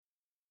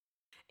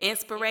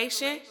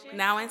Inspiration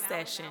now in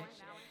session.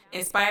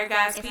 Inspire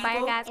God's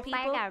people.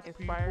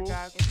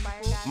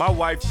 My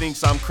wife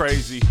thinks I'm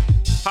crazy.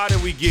 How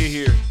did we get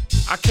here?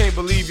 I can't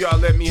believe y'all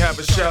let me have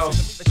a show.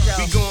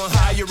 We going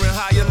higher and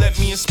higher, let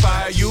me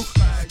inspire you.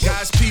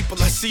 God's people,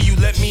 I see you,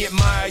 let me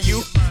admire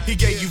you. He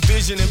gave you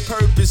vision and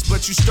purpose,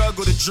 but you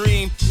struggle to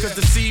dream. Cause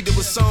the seed that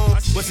was sown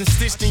wasn't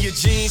stitched in your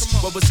jeans.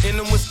 What was in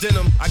them was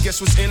denim, I guess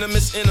what's in them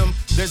is in them.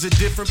 There's a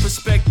different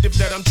perspective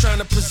that I'm trying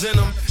to present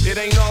them. It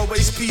ain't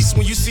always peace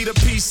when you see the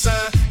peace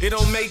sign. It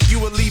don't make you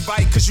a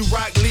Levite cause you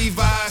rock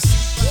Levi's.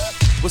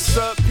 What's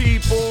up,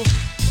 people?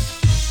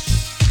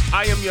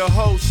 I am your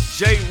host,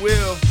 Jay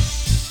Will,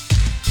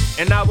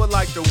 and I would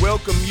like to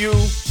welcome you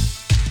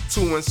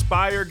to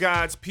Inspire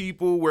God's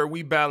People, where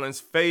we balance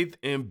faith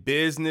and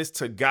business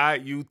to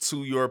guide you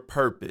to your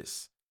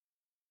purpose.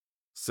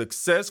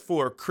 Success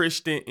for a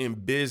Christian in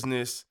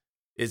business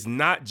is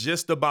not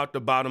just about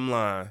the bottom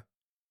line,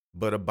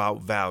 but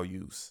about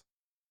values.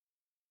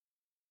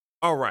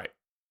 All right,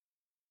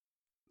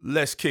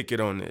 let's kick it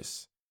on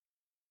this.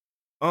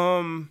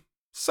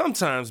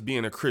 Sometimes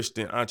being a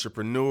Christian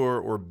entrepreneur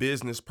or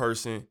business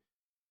person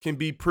can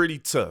be pretty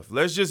tough.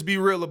 Let's just be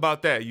real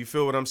about that. You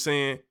feel what I'm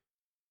saying?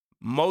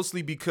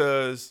 Mostly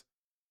because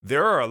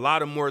there are a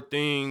lot of more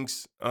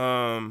things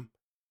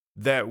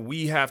that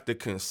we have to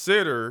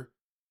consider,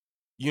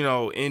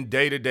 in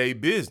day-to-day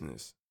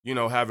business.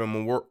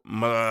 Having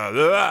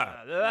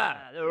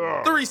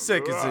 3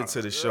 seconds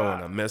into the show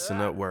and I'm messing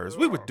up words.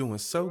 We were doing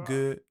so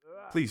good.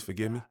 Please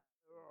forgive me.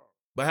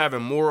 But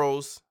having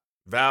morals,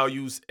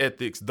 values,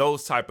 ethics,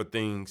 those type of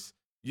things,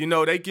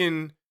 they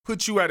can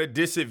put you at a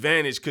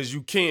disadvantage because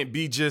you can't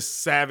be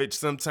just savage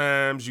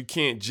sometimes. You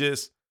can't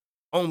just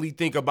only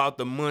think about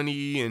the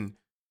money and,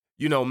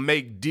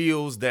 make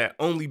deals that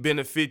only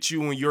benefit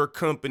you and your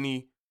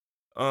company,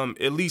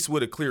 at least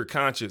with a clear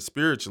conscience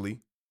spiritually,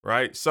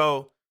 right?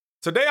 So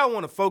today I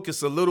want to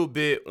focus a little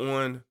bit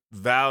on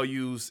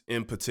values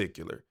in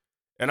particular.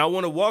 And I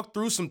want to walk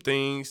through some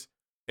things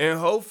and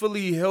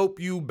hopefully help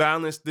you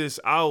balance this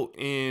out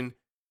in,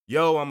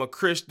 I'm a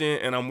Christian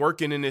and I'm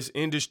working in this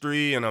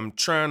industry and I'm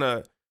trying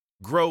to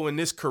grow in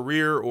this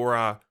career, or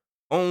I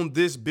own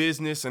this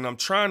business and I'm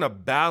trying to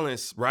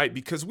balance, right?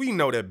 Because we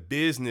know that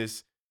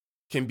business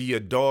can be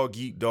a dog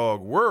eat dog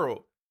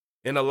world.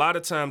 And a lot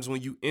of times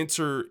when you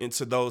enter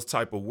into those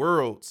type of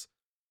worlds,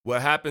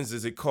 what happens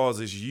is it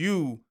causes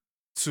you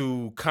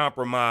to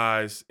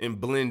compromise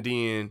and blend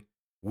in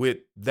with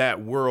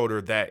that world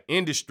or that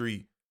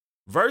industry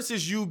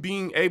versus you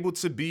being able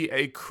to be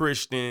a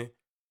Christian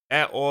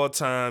at all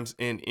times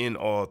and in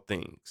all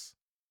things.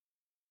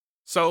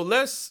 So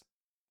let's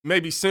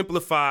maybe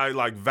simplify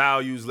like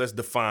values. Let's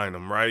define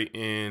them, right?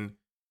 And,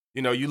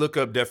 you look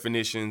up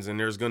definitions and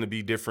there's going to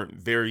be different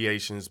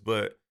variations,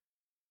 but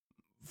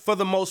for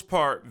the most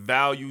part,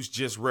 values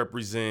just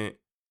represent,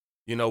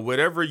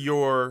 whatever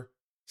your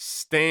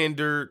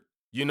standard,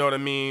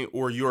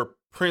 or your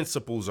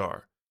principles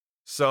are.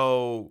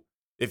 So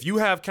if you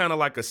have kind of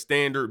like a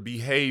standard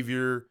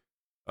behavior,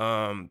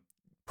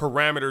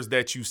 parameters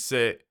that you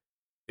set,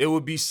 it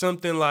would be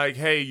something like,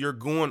 hey, you're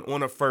going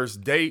on a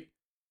first date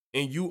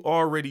and you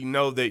already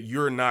know that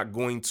you're not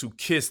going to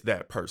kiss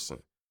that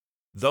person.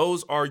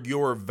 Those are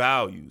your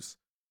values.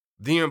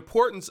 The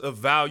importance of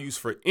values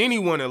for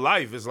anyone in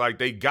life is like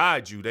they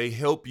guide you, they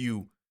help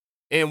you.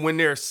 And when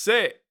they're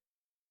set,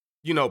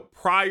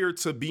 prior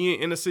to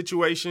being in a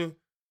situation,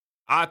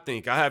 I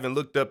haven't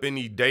looked up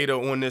any data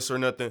on this or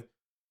nothing,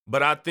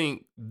 but I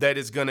think that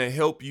it's going to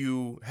help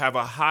you have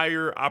a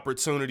higher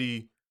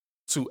opportunity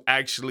to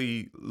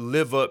actually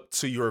live up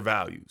to your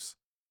values.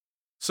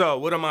 So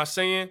what am I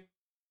saying?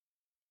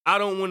 I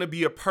don't want to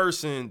be a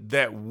person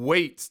that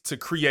waits to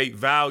create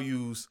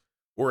values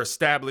or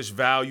establish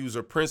values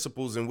or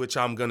principles in which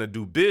I'm going to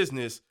do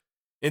business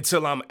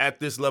until I'm at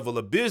this level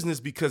of business,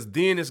 because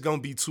then it's going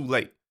to be too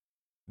late.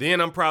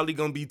 Then I'm probably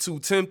going to be too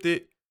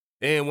tempted.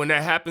 And when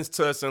that happens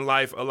to us in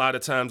life, a lot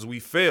of times we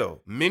fail.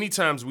 Many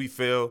times we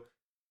fail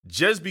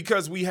just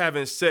because we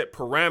haven't set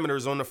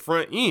parameters on the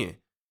front end.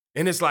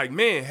 And it's like,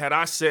 man, had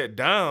I sat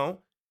down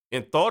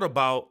and thought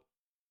about,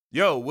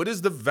 what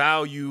is the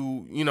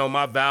value,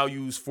 my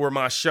values for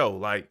my show?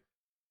 Like,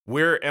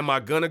 where am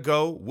I going to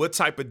go? What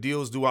type of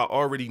deals do I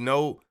already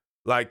know?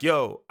 Like,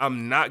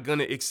 I'm not going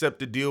to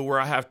accept a deal where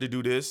I have to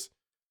do this.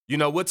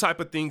 What type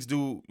of things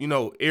do,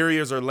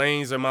 areas or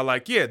lanes am I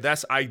like,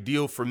 that's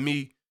ideal for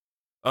me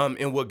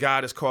and what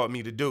God has called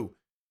me to do.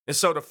 And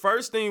so the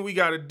first thing we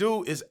got to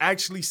do is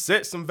actually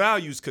set some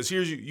values, because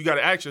here's you got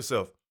to ask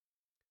yourself,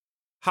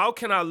 how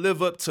can I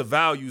live up to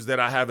values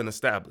that I haven't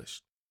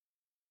established?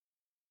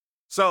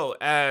 So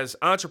as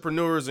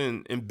entrepreneurs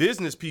and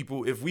business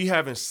people, if we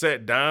haven't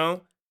sat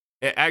down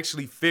and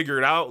actually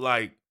figured out,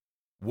 like,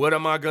 what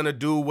am I going to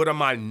do? What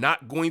am I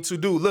not going to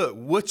do? Look,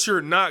 what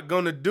you're not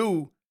going to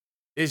do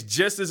is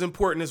just as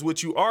important as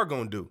what you are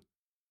going to do.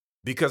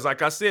 Because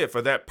like I said,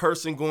 for that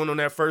person going on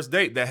that first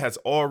date that has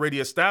already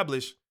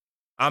established,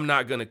 I'm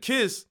not going to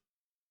kiss,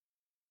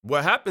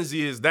 what happens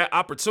is that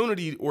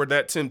opportunity or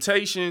that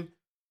temptation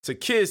to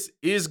kiss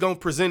is going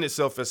to present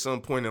itself at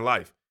some point in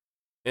life.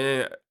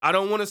 And I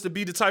don't want us to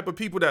be the type of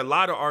people that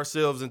lie to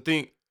ourselves and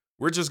think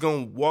we're just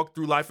going to walk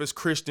through life as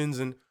Christians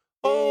and,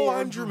 oh,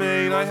 I'm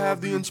Jermaine, I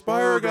have the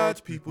Inspire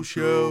God's People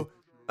show.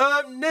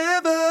 I'm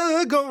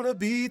never going to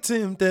be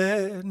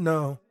tempted.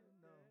 No.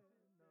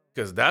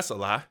 Because that's a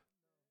lie.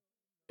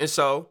 And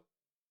so,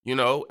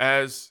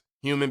 as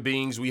human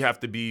beings, we have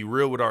to be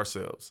real with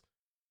ourselves.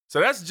 So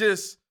that's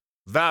just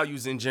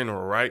values in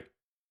general, right?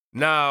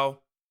 Now,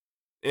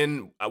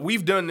 and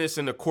we've done this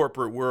in the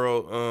corporate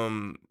world,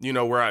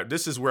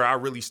 this is where I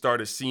really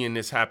started seeing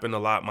this happen a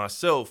lot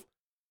myself,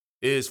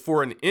 is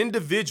for an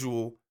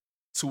individual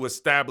to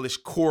establish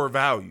core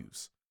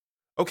values.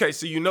 Okay,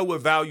 so you know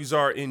what values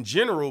are in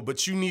general,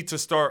 but you need to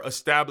start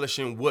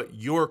establishing what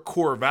your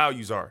core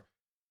values are.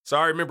 So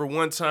I remember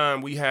one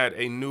time we had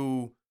a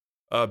new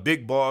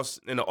big boss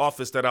in the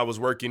office that I was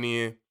working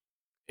in,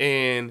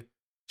 and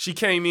she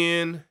came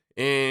in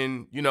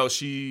and,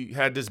 she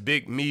had this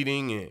big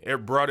meeting and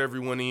it brought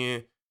everyone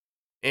in,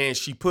 and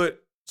she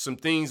put some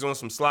things on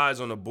some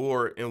slides on the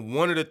board. And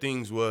one of the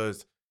things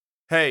was,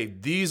 hey,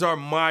 these are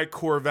my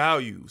core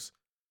values.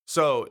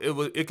 So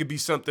it could be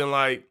something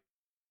like,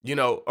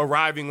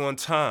 arriving on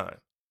time.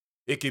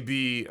 It could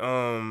be,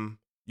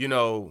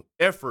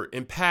 effort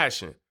and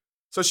passion.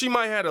 So she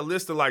might have a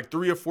list of like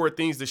 3 or 4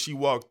 things that she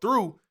walked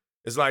through.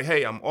 It's like,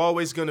 hey, I'm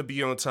always going to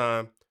be on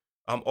time.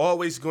 I'm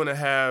always going to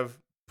have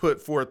put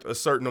forth a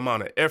certain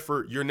amount of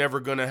effort. You're never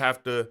going to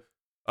have to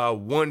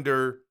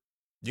wonder,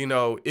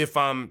 if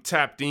I'm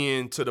tapped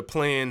into the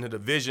plan, to the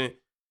vision.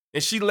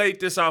 And she laid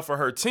this out for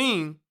her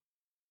team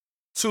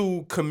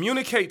to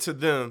communicate to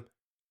them,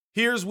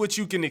 here's what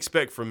you can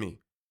expect from me.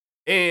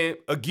 And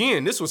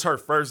again, this was her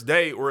first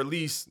day, or at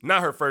least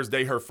not her first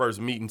day, her first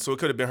meeting. So it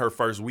could have been her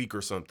first week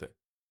or something.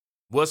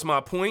 What's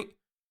my point?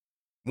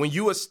 When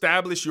you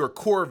establish your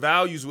core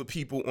values with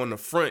people on the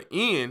front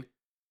end,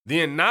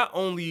 then not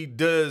only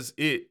does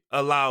it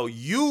allow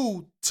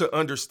you to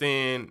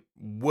understand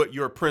what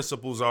your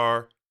principles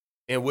are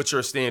and what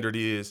your standard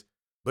is,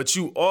 but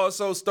you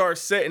also start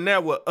setting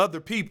that with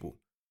other people.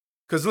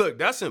 Because look,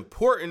 that's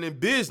important in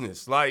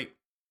business. Like,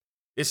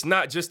 it's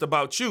not just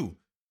about you.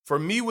 For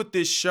me with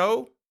this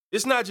show,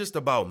 it's not just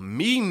about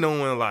me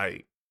knowing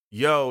like,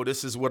 yo,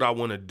 this is what I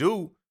want to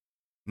do.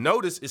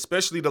 Notice,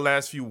 especially the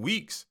last few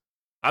weeks,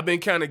 I've been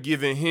kind of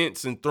giving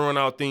hints and throwing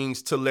out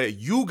things to let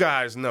you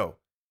guys know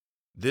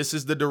this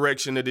is the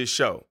direction of this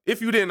show.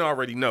 If you didn't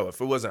already know, if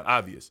it wasn't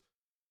obvious.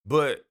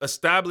 But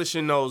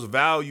establishing those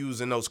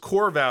values and those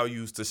core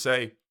values to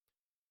say,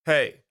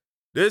 hey,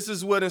 this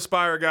is what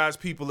Inspire God's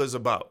People is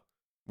about.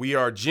 We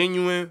are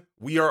genuine.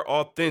 We are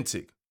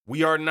authentic.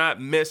 We are not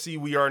messy.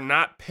 We are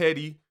not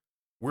petty.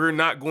 We're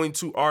not going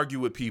to argue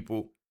with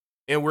people,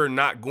 and we're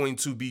not going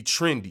to be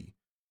trendy.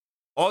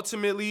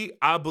 Ultimately,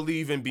 I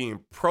believe in being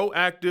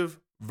proactive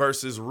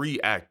versus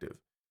reactive.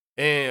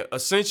 And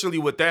essentially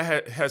what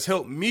that has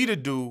helped me to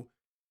do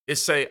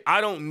is say,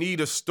 I don't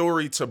need a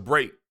story to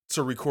break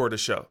to record a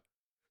show.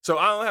 So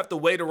I don't have to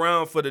wait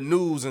around for the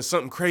news and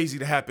something crazy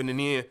to happen, and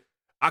then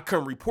I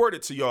can report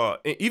it to y'all.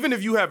 And even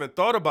if you haven't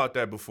thought about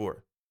that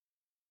before,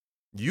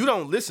 you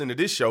don't listen to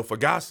this show for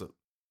gossip.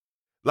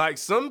 Like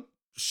some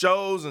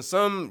shows and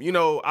some,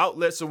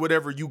 outlets or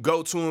whatever, you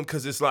go to them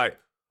because it's like,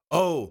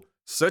 oh,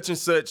 such and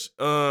such,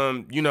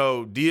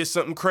 did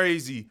something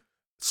crazy.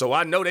 So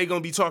I know they're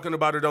going to be talking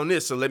about it on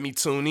this, so let me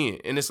tune in.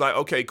 And it's like,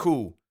 okay,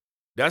 cool.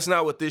 That's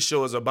not what this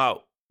show is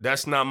about.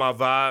 That's not my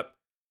vibe,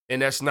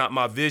 and that's not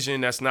my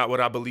vision. That's not what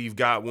I believe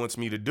God wants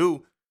me to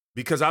do,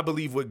 because I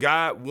believe what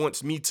God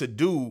wants me to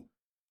do,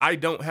 I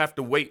don't have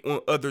to wait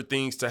on other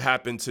things to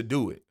happen to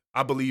do it.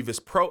 I believe it's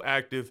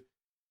proactive,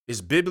 it's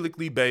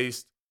biblically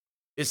based,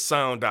 it's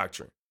sound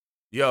doctrine.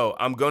 Yo,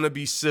 I'm going to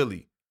be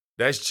silly.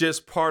 That's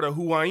just part of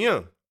who I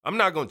am. I'm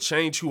not going to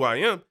change who I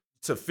am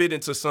to fit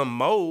into some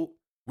mold.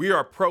 We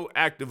are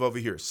proactive over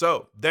here.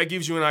 So that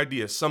gives you an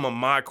idea. Some of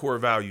my core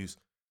values.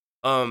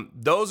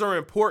 Those are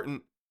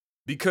important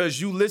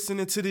because you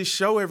listening to this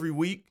show every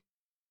week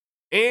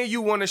and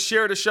you want to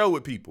share the show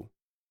with people.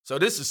 So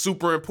this is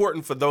super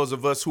important for those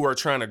of us who are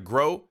trying to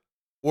grow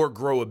or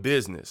grow a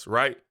business,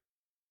 right?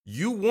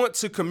 You want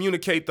to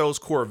communicate those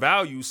core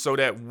values so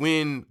that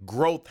when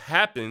growth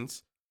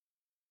happens,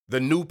 the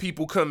new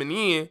people coming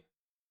in,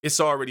 it's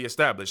already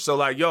established. So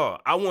like,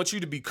 y'all, I want you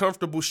to be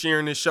comfortable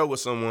sharing this show with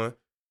someone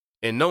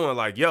and knowing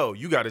like, yo,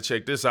 you got to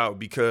check this out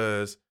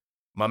because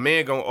my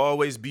man gonna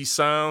always be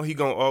sound. He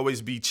gonna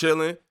always be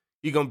chilling.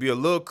 He gonna be a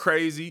little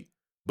crazy,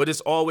 but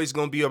it's always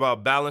gonna be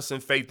about balance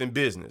and faith in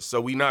business.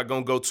 So we not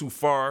gonna go too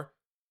far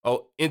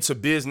into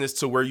business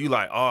to where you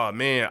like, oh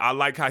man, I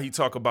like how he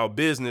talk about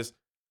business,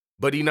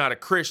 but he not a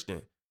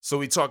Christian.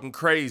 So he talking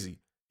crazy.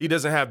 He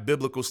doesn't have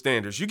biblical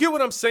standards. You get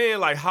what I'm saying?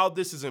 Like how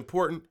this is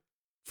important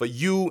for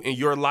you in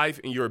your life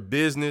and your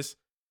business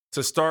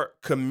to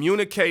start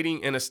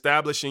communicating and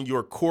establishing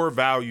your core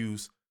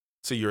values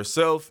to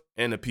yourself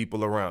and the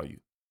people around you.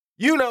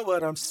 You know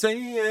what I'm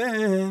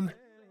saying?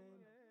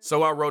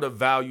 So I wrote a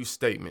value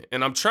statement,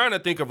 and I'm trying to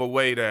think of a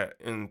way that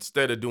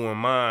instead of doing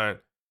mine,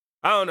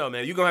 I don't know,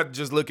 man, you're going to have to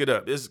just look it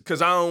up. It's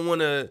because I don't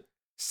want to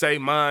say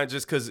mine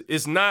just because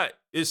it's not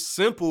it's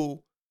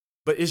simple,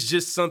 but it's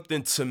just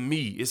something to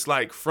me. It's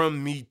like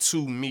from me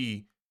to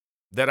me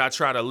that I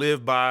try to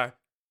live by.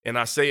 And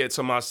I say it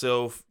to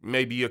myself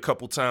maybe a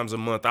couple times a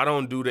month. I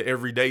don't do the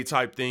everyday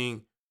type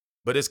thing,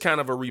 but it's kind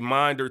of a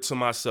reminder to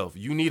myself.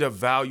 You need a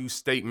value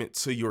statement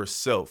to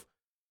yourself,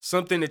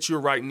 something that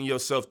you're writing to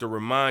yourself to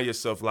remind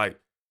yourself, like,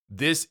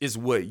 this is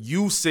what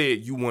you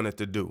said you wanted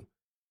to do.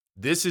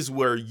 This is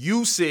where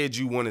you said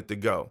you wanted to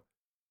go.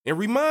 And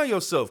remind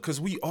yourself, because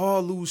we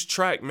all lose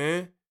track,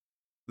 man.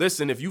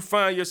 Listen, if you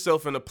find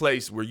yourself in a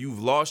place where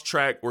you've lost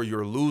track or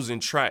you're losing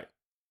track,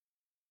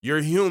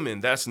 you're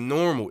human. That's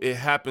normal. It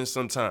happens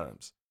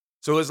sometimes.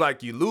 So it's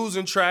like you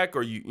losing track,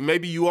 or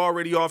maybe you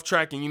already off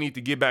track and you need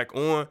to get back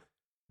on.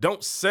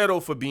 Don't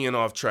settle for being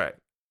off track.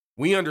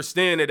 We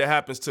understand that it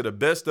happens to the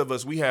best of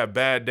us. We have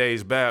bad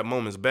days, bad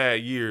moments,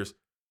 bad years,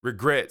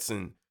 regrets,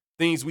 and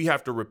things we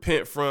have to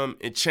repent from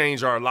and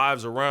change our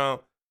lives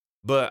around.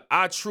 But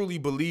I truly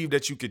believe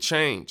that you could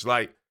change.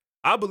 Like,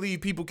 I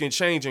believe people can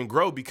change and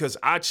grow because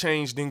I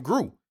changed and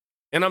grew,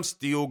 and I'm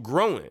still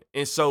growing.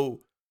 And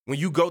so when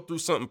you go through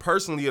something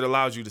personally, it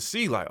allows you to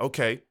see, like,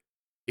 okay,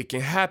 it can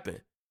happen.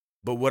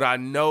 But what I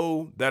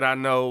know that I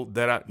know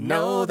that I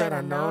know that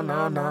I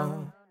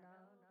know,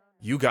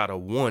 you gotta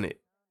want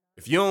it.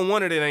 If you don't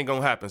want it, it ain't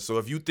gonna happen. So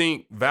if you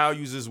think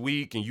values is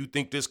weak and you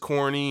think this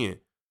corny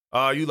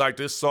and you like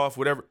this soft,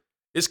 whatever,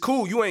 it's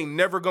cool. You ain't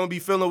never gonna be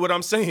feeling what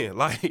I'm saying.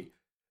 Like,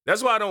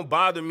 that's why it don't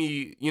bother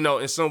me,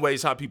 in some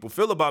ways how people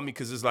feel about me,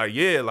 because it's like,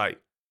 yeah, like,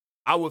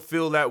 I would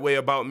feel that way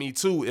about me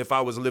too if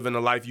I was living the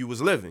life you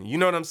was living. You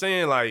know what I'm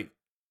saying? Like,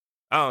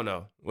 I don't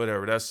know,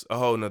 whatever. That's a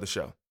whole nother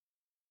show.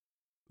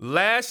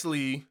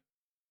 Lastly,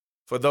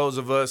 for those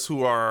of us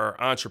who are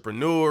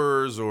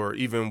entrepreneurs or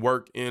even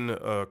work in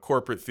a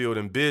corporate field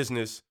in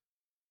business,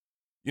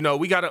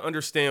 we got to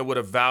understand what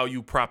a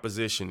value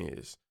proposition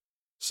is.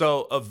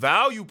 So a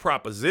value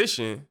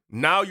proposition,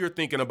 now you're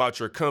thinking about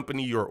your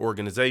company, your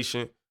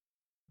organization.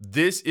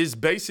 This is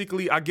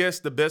basically, I guess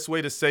the best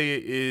way to say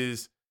it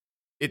is,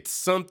 it's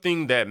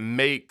something that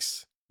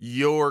makes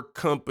your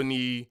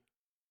company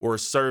or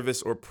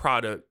service or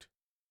product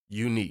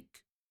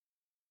unique.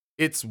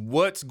 It's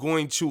what's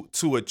going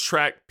to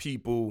attract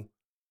people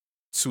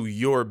to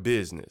your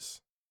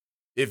business.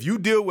 If you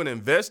deal with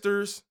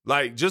investors,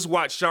 like, just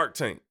watch Shark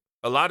Tank.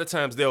 A lot of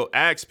times they'll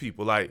ask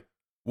people, like,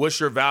 what's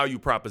your value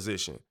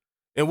proposition?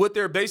 And what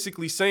they're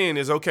basically saying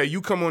is, okay,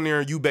 you come on there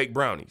and you bake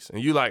brownies.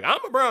 And you like,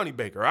 I'm a brownie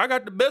baker. I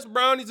got the best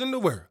brownies in the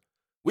world.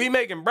 We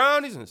making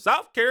brownies in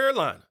South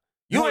Carolina.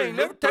 You ain't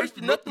never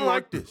tasted nothing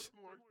like this.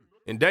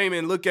 And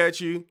Damon look at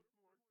you,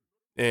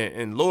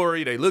 and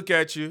Lori, they look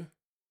at you,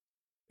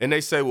 and they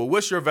say, well,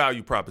 what's your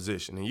value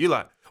proposition? And you're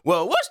like,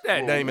 well, what's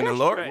that, Damon and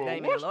Lori?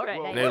 And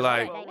they're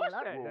like,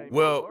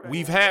 well,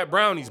 we've had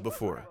brownies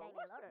before.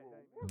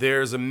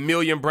 There's a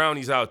million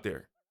brownies out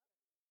there.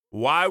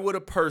 Why would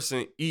a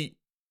person eat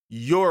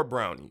your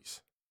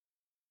brownies?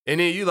 And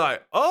then you're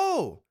like,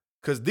 oh,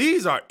 because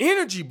these are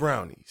energy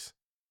brownies.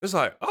 It's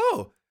like,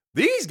 oh,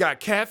 these got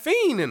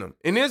caffeine in them.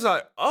 And it's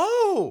like,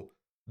 oh,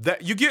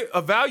 that you get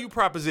a value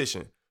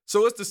proposition.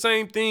 So it's the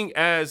same thing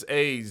as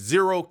a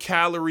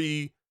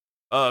 0-calorie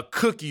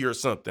cookie or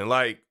something,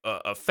 like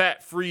a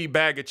fat-free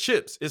bag of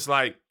chips. It's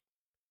like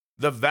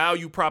the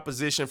value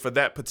proposition for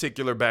that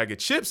particular bag of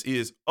chips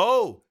is,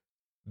 oh,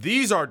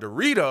 these are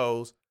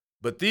Doritos,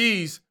 but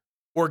these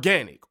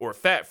organic or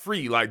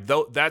fat-free. Like,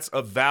 that's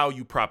a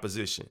value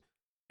proposition.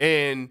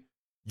 And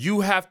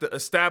you have to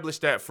establish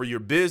that for your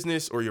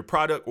business or your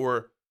product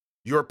or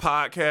your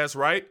podcast,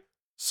 right?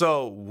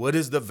 So what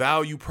is the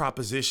value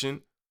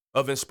proposition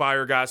of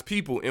Inspire God's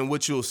People? And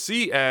what you'll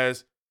see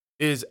is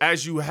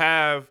as you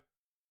have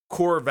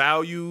core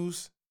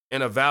values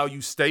and a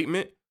value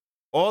statement,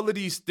 all of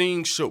these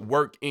things should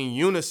work in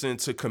unison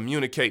to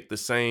communicate the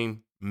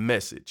same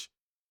message.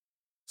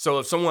 So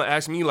if someone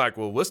asks me, like,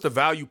 well, what's the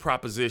value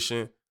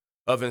proposition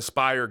of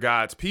Inspire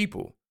God's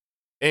People?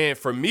 And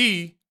for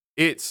me,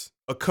 it's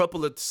a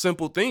couple of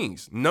simple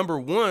things. Number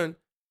one,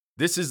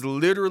 this is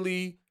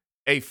literally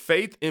a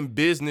faith and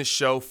business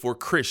show for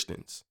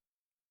Christians.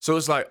 So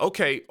it's like,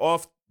 okay,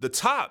 off the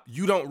top,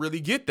 you don't really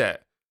get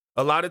that.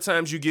 A lot of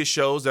times you get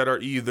shows that are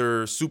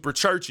either super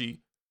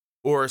churchy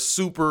or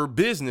super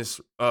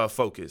business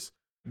focused.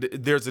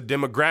 There's a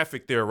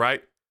demographic there,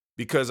 right?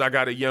 Because I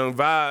got a young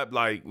vibe,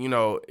 like,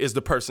 is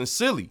the person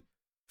silly?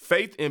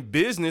 Faith and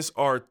business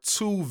are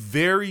two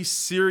very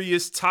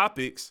serious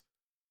topics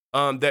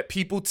that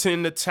people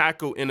tend to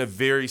tackle in a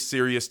very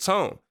serious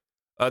tone.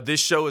 This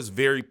show is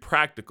very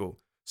practical.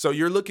 So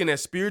you're looking at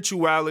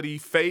spirituality,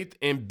 faith,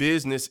 and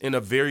business in a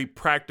very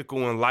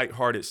practical and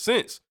lighthearted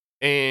sense.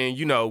 And,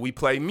 we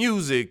play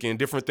music and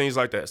different things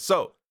like that.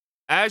 So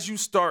as you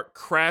start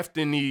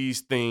crafting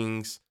these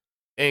things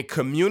and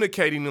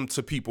communicating them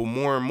to people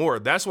more and more,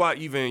 that's why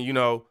even,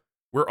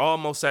 we're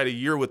almost at a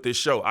year with this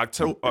show.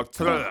 October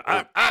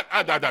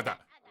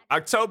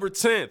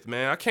 10th,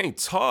 man. I can't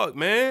talk,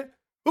 man.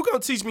 Who gonna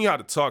teach me how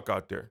to talk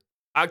out there?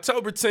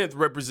 October 10th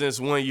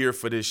represents 1 year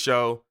for this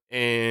show.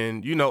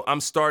 And,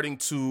 I'm starting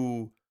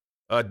to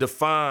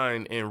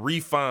define and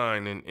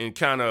refine and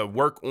kind of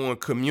work on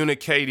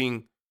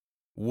communicating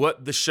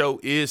what the show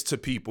is to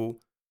people,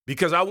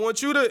 because I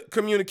want you to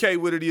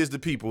communicate what it is to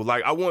people.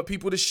 Like, I want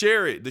people to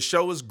share it. The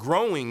show is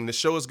growing. The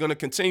show is going to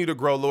continue to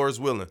grow, Lord's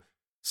willing.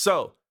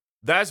 So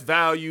that's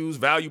values,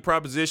 value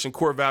proposition,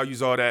 core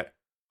values, all that.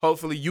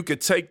 Hopefully you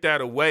could take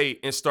that away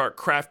and start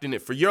crafting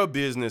it for your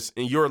business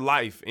and your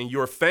life and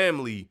your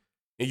family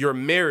and your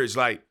marriage.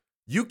 Like,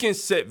 you can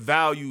set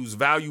values,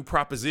 value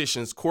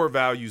propositions, core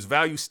values,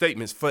 value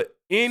statements for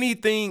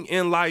anything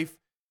in life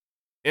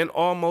and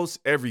almost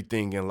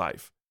everything in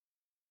life.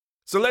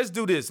 So let's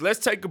do this. Let's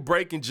take a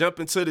break and jump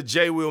into the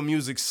J Will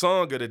Music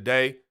song of the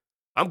day.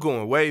 I'm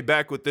going way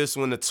back with this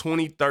one to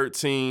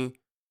 2013.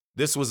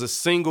 This was a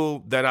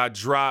single that I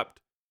dropped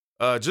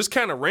just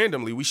kind of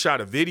randomly. We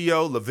shot a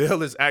video.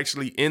 Lavelle is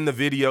actually in the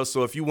video.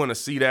 So if you want to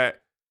see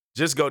that,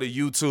 just go to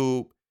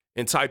YouTube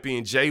and type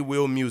in J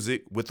Will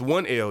Music with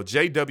one L,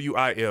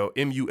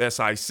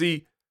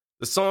 JWILMUSIC.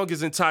 The song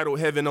is entitled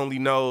Heaven Only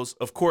Knows.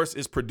 Of course,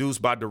 it's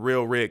produced by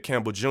Darrell Red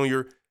Campbell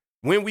Jr.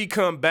 When we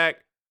come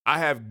back, I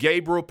have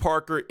Gabriel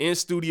Parker in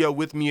studio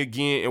with me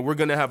again, and we're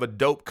going to have a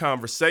dope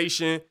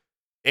conversation.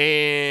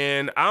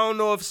 And I don't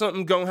know if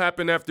something's going to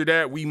happen after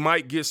that. We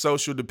might get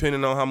social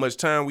depending on how much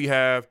time we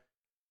have.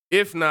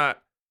 If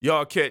not,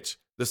 y'all catch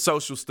the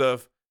social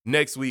stuff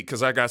next week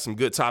because I got some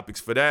good topics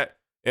for that.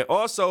 And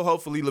also,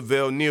 hopefully,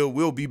 Lavelle Neal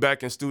will be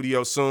back in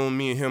studio soon.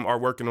 Me and him are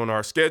working on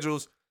our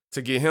schedules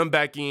to get him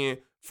back in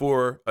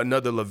for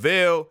another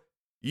Lavelle.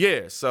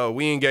 Yeah, so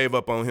we ain't gave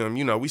up on him.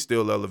 You know, we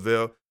still love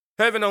Lavelle.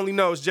 Heaven Only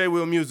Knows, J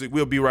Will Music.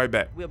 We'll be right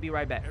back. We'll be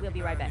right back. We'll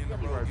be right back. We'll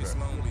be right back.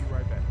 We'll be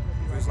right back.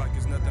 Feels like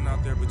there's nothing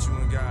out there but you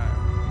and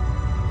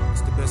God.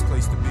 It's the best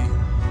place to be.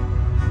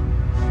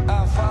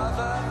 Our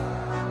Father,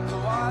 who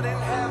art in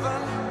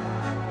heaven,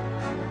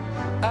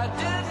 I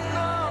didn't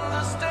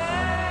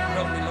understand.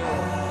 Help me,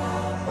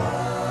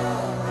 Lord.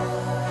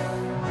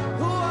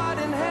 Who art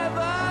in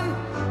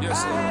heaven,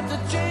 Yes, I Lord. had to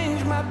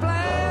change my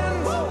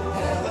plans.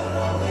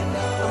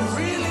 I'm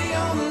really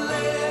on the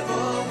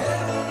level.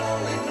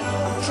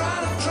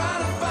 I'm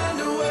trying to find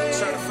a way.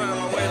 Trying to find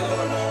my way,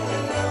 Lord.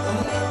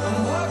 I'm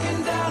walking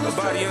down the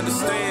Nobody street.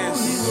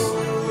 understands.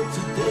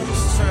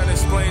 Just trying to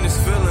explain this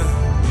feeling.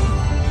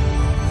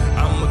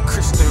 I'm a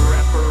Christian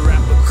rapper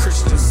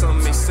Christian.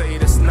 Some may say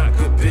that's not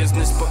good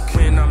business, but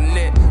when I'm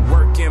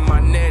networking, my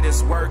net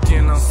is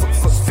working. I'm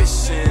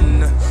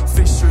fishing,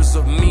 fishers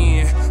of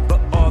men,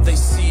 but all they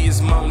see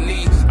is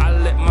money. I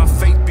let my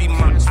faith be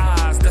my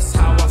eyes. That's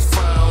how I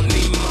found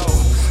Nemo.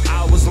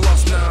 I was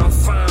lost, now I'm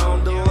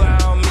found.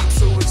 Allow me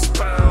to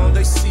expound.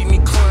 They see me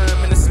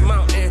climbing this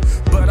mountain,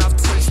 but I've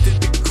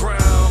tasted the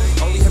ground.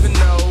 Only heaven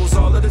knows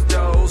all of the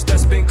doors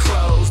that's been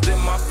closed in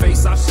my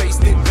face. I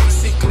faced it.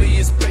 Basically,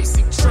 it's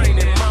basic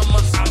training.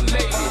 Mama, I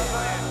made it.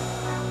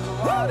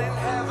 Who art in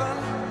heaven,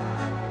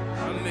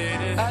 I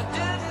made it. I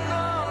didn't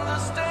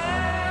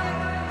understand.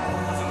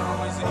 Wasn't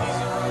always an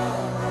easy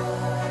road.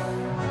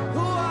 Who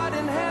art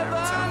in heaven,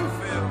 Every time I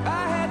fail,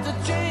 I had to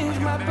change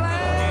my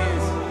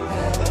plans.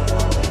 again.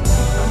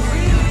 I'm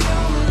really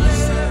on the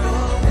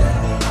level.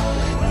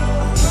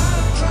 I'm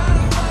trying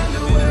to find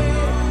a way.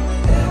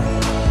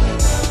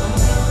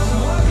 I'm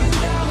walking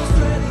down a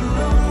straight and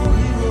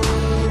lonely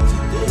road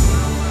today.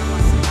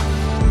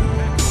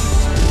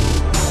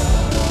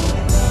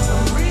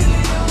 I'm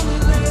really on the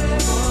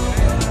level.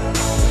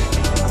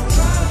 I'm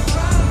trying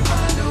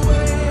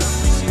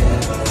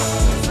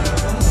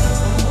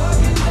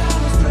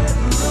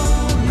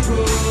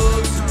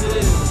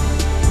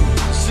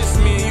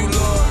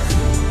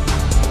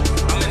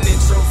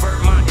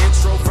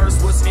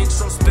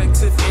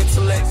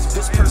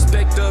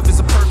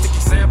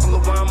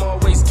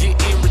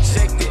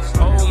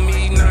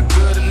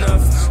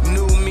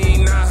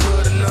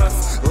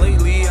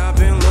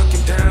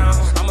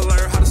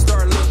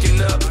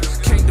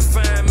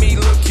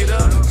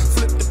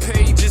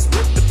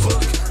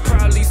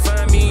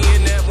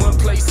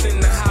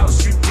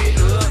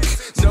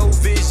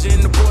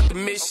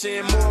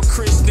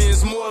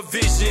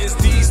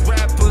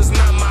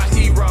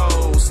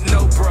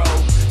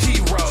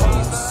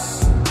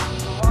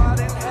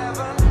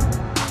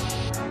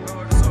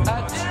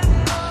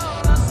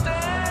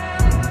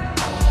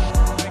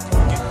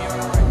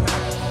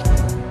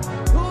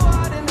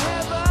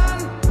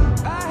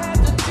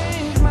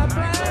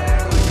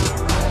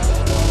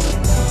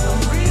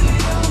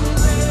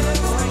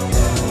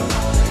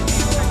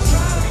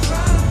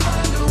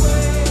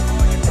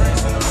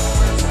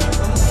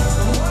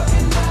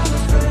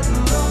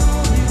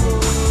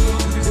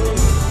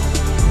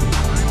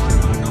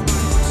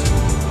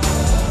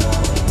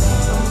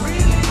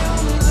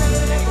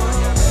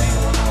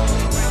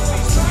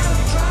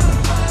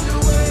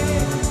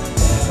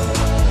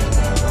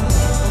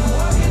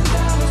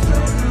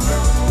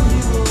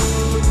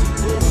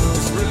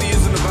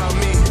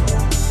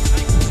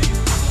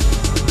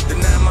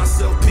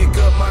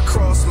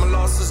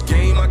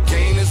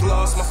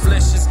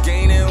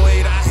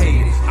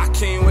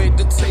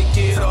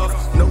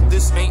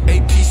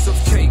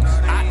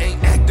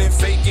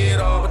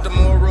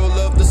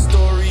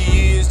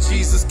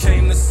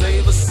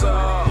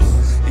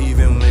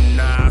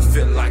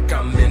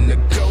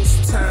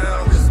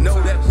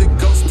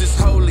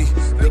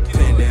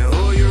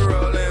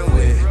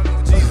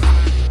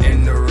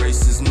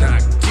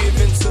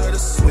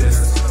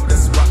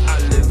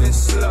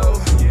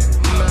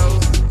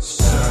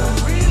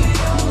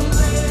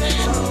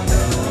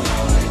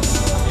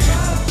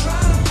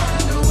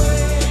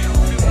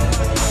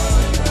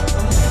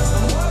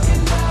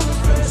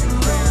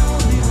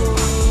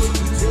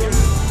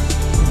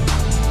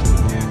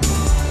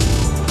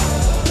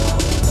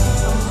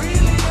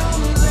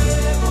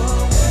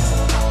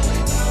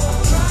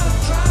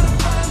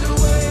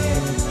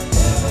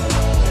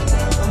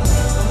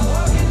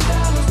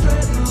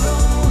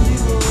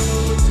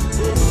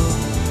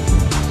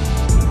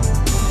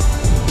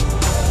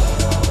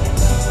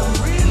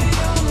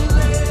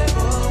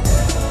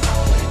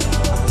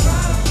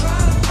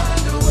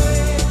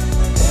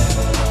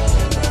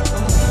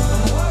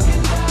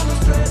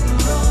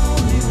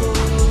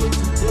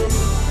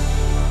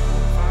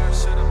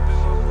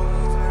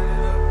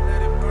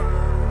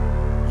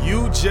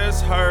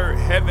just heard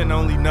Heaven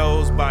Only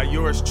Knows by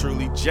yours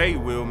truly, J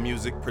Will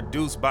Music,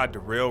 produced by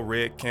Darrell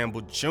Red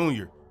Campbell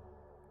Jr.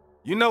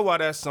 You know why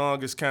that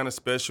song is kind of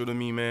special to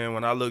me, man,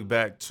 when I look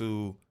back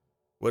to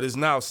what is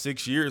now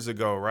 6 years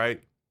ago,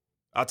 right?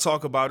 I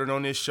talk about it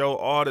on this show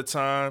all the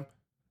time,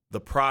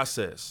 the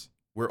process.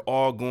 We're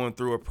all going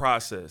through a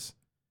process,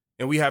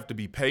 and we have to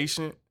be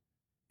patient,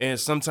 and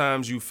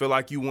sometimes you feel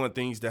like you want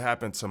things to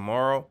happen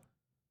tomorrow,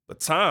 but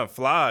time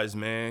flies,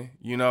 man,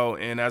 you know,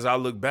 and as I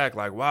look back,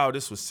 like, wow,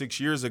 this was 6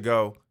 years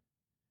ago,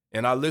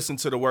 and I listened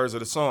to the words of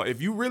the song.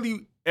 If you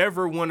really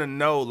ever want to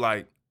know,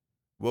 like,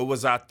 what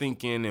was I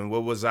thinking and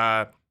what was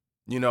I,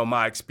 you know,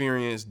 my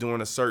experience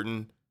during a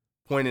certain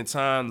point in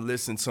time,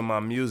 listen to my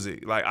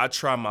music. Like, I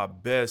try my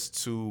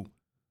best to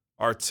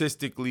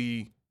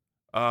artistically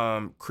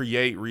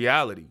create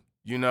reality,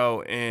 you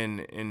know,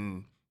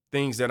 and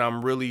things that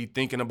I'm really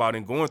thinking about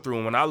and going through.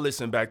 And when I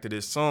listen back to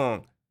this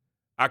song,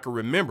 I can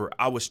remember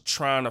I was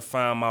trying to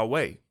find my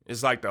way.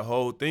 It's like the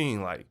whole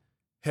thing, like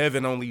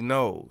heaven only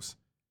knows.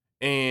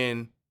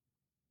 And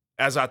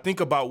as I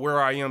think about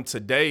where I am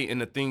today and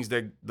the things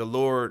that the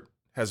Lord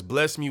has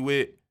blessed me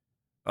with,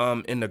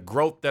 and the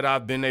growth that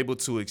I've been able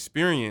to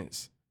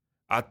experience,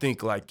 I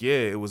think like, yeah,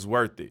 it was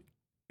worth it.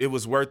 It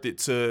was worth it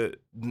to,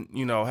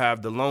 you know,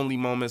 have the lonely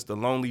moments, the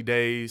lonely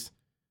days.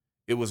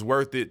 It was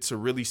worth it to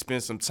really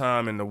spend some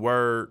time in the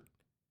Word.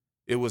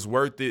 It was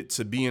worth it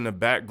to be in the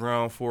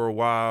background for a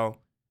while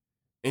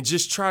and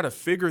just try to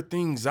figure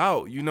things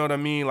out. You know what I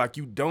mean? Like,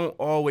 you don't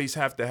always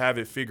have to have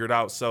it figured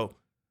out. So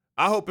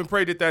I hope and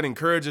pray that that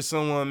encourages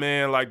someone,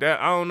 man. Like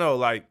that, I don't know,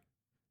 like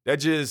that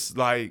just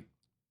like,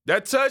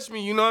 that touched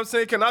me. You know what I'm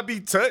saying? Can I be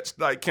touched?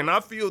 Like, can I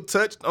feel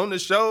touched on the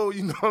show?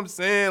 You know what I'm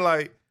saying?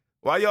 Like,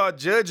 why y'all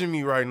judging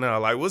me right now?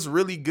 Like, what's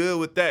really good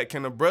with that?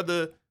 Can a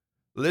brother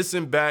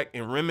listen back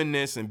and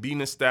reminisce and be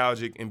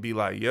nostalgic and be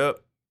like, yep,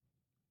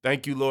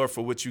 thank you, Lord,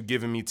 for what you've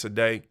given me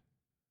today.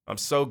 I'm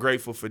so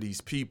grateful for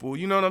these people.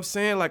 You know what I'm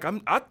saying? Like,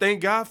 I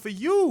thank God for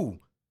you.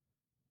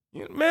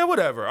 Man,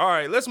 whatever. All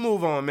right, let's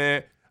move on,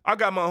 man. I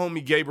got my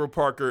homie Gabriel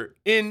Parker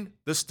in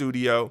the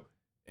studio.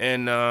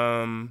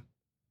 And,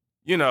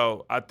 you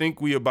know, I think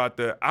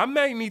I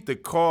may need to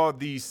call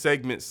these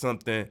segments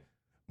something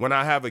when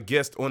I have a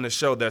guest on the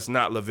show that's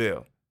not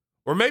Lavelle.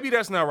 Or maybe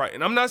that's not right.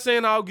 And I'm not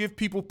saying I'll give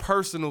people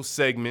personal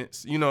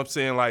segments, you know what I'm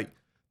saying, like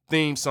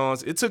theme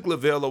songs. It took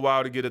Lavelle a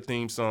while to get a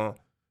theme song.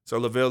 So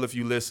Lavelle, if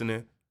you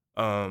listening,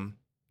 don't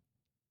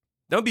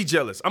be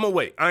jealous. I'm gonna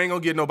wait. I ain't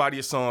gonna get nobody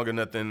a song or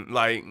nothing.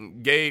 Like,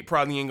 Gabe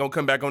probably ain't gonna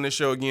come back on this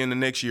show again the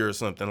next year or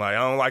something. Like, I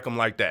don't like him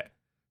like that.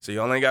 So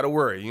y'all ain't gotta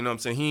worry. You know what I'm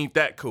saying? He ain't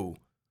that cool.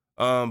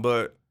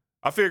 But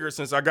I figured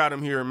since I got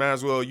him here, might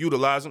as well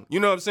utilize him. You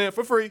know what I'm saying?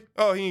 For free.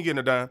 Oh, he ain't getting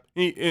a dime.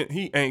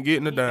 He ain't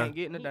getting a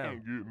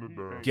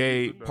dime.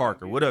 Gabe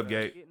Parker. What up,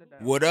 Gabe?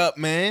 What up,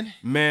 man?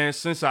 Man,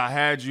 since I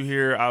had you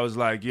here, I was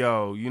like,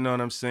 yo, you know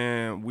what I'm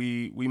saying?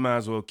 We might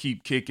as well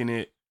keep kicking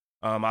it.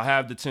 I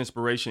have the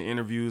Tinspiration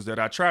interviews that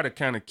I try to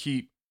kind of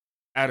keep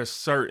at a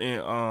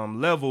certain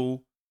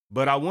level,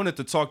 but I wanted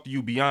to talk to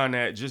you beyond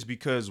that just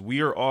because we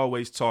are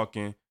always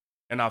talking.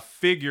 And I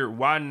figured,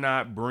 why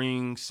not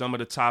bring some of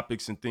the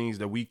topics and things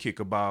that we kick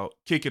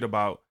it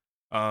about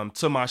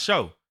to my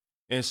show.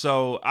 And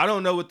so I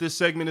don't know what this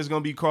segment is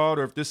going to be called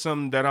or if this is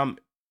something that I'm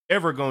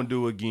ever going to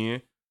do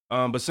again.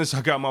 But since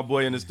I got my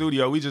boy in the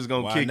studio, we just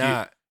going to kick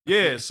it.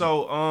 Yeah.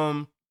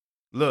 So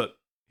look,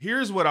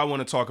 here's what I want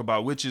to talk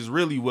about, which is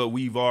really what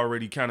we've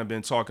already kind of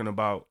been talking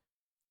about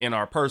in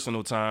our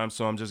personal time.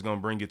 So I'm just going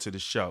to bring it to the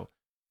show.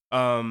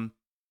 I've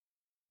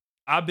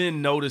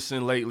been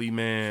noticing lately,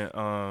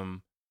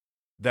 man,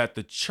 that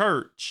the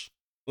church,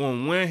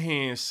 on one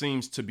hand,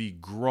 seems to be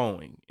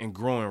growing and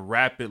growing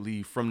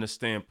rapidly from the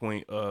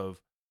standpoint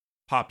of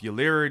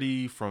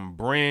popularity, from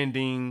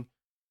branding,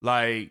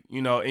 like,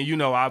 you know, and, you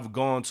know, I've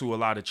gone to a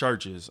lot of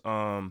churches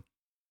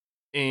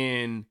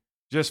and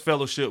just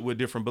fellowship with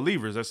different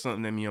believers. That's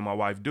something that me and my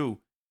wife do.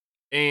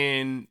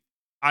 And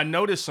I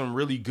noticed some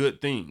really good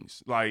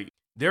things. Like,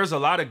 there's a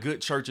lot of good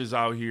churches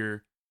out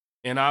here,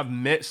 and I've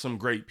met some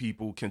great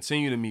people,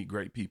 continue to meet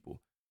great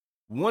people.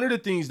 One of the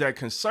things that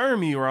concern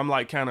me, or I'm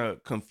like kind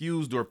of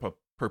confused or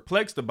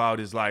perplexed about,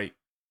 is like,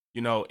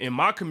 you know, in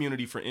my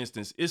community, for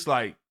instance, it's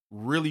like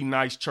really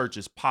nice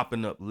churches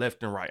popping up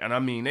left and right. And I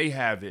mean, they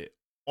have it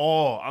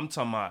all. I'm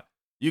talking about,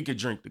 you could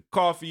drink the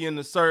coffee in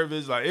the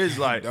service. Like, it's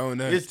like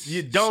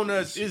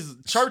donuts.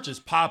 Church is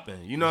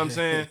popping. You know what I'm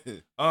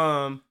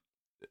saying?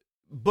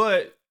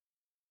 But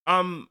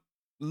I'm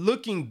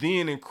looking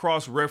then and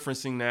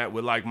cross-referencing that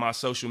with like my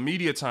social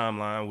media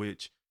timeline,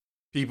 which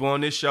people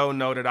on this show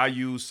know that I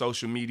use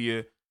social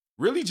media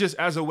really just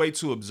as a way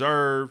to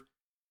observe,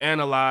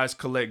 analyze,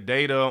 collect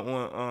data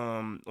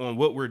on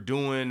what we're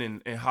doing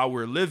and how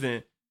we're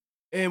living.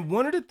 And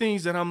one of the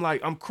things that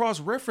I'm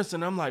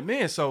cross-referencing, I'm like,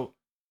 man, so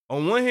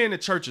on one hand, the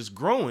church is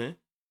growing,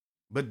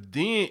 but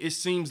then it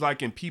seems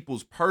like in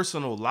people's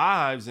personal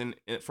lives and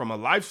from a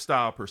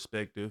lifestyle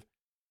perspective,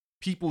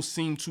 people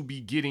seem to be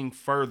getting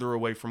further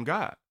away from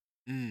God.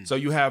 So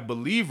you have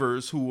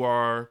believers who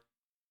are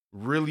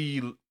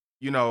really,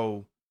 you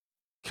know,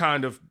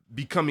 kind of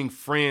becoming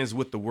friends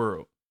with the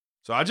world.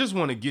 So I just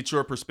want to get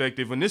your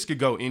perspective, and this could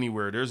go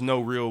anywhere. There's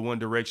no real one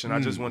direction. I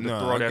just wanted to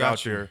throw that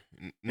out there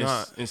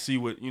and see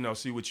what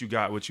you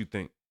got, what you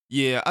think.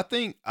 Yeah, I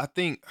think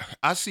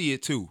I see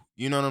it too.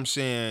 You know what I'm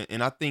saying?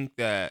 And I think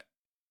that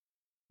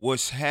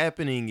what's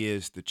happening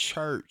is the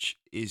church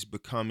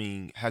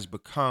has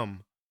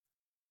become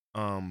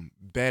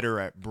better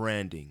at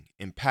branding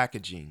and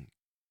packaging.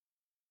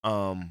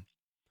 And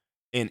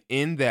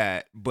in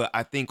that, but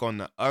I think on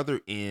the other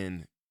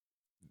end,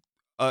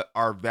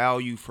 our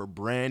value for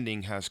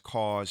branding has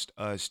caused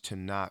us to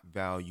not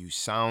value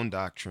sound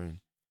doctrine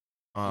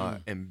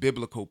and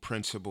biblical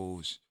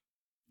principles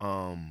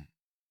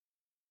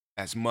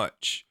as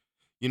much,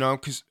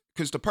 because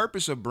the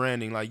purpose of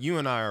branding, like you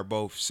and I are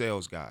both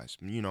sales guys,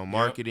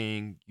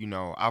 marketing,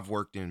 I've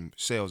worked in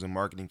sales and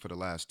marketing for the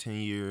last 10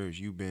 years.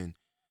 You've been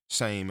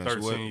same as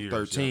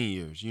 13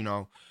 years,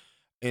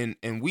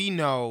 And we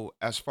know,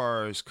 as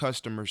far as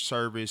customer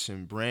service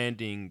and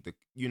branding,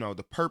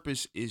 the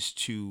purpose is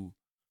to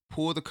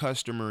pull the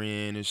customer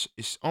in.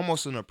 It's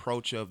almost an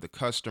approach of the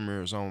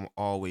customer is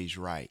always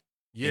right,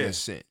 in a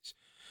sense.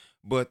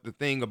 But the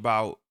thing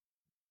about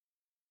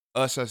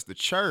us as the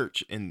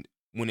church, and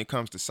when it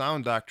comes to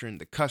sound doctrine,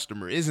 the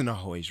customer isn't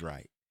always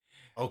right.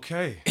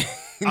 Okay,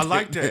 I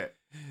like that.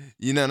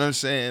 You know what I'm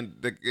saying?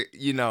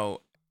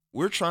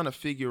 We're trying to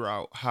figure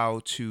out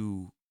how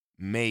to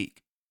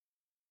make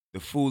the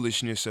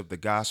foolishness of the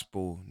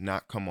gospel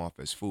not come off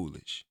as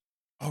foolish.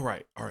 All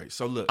right.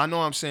 So look, I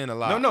know I'm saying a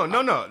lot.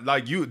 No.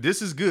 Like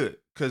this is good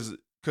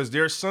because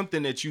there's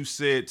something that you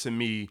said to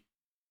me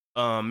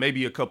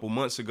maybe a couple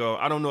months ago.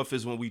 I don't know if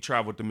it's when we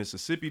traveled to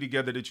Mississippi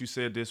together that you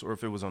said this, or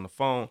if it was on the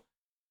phone.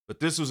 But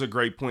this was a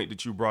great point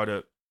that you brought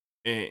up,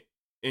 and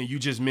you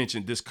just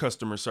mentioned this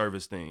customer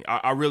service thing.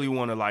 I really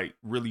want to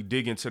really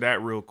dig into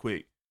that real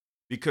quick,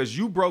 because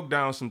you broke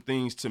down some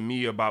things to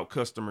me about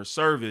customer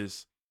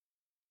service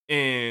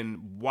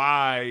and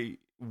why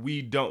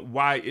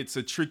it's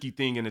a tricky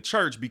thing in the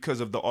church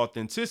because of the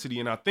authenticity.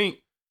 And I think,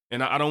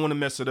 and I don't want to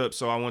mess it up,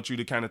 so I want you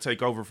to kind of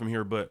take over from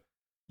here, but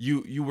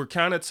you were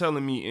kind of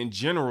telling me in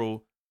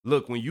general,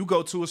 look, when you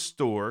go to a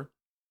store,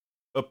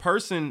 a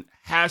person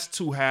has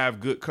to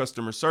have good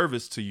customer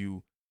service to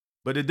you,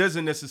 but it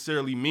doesn't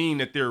necessarily mean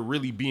that they're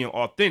really being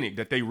authentic,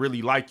 that they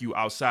really like you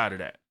outside of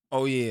that.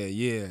 Oh,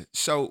 yeah.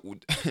 So,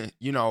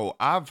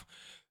 I've,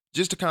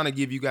 just to kind of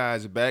give you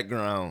guys a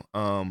background,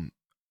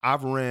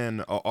 I've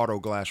ran an auto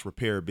glass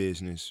repair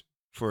business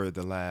for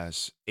the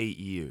last 8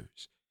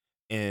 years,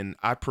 and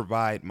I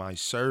provide my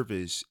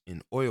service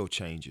in oil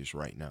changes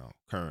right now,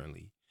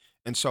 currently.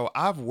 And so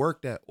I've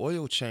worked at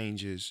oil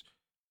changes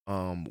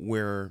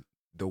where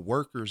the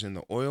workers in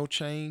the oil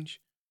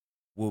change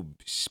will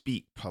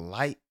speak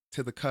polite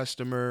to the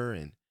customer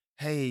and,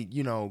 hey,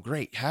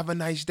 great, have a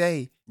nice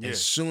day. Yeah.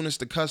 As soon as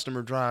the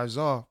customer drives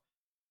off,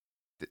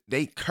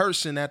 they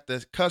cursing at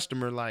the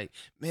customer like,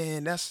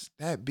 man,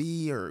 that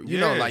B, or,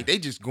 like they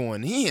just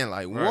going in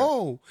like, Right.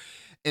 whoa.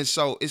 And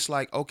so it's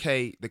like,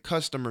 okay, the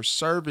customer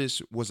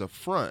service was a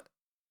front.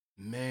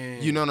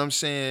 Man. You know what I'm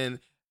saying?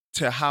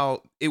 To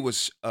how it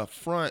was a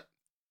front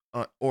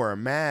or a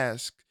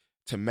mask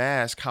to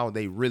mask how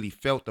they really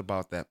felt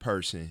about that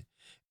person.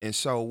 And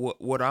so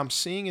what I'm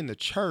seeing in the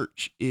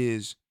church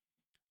is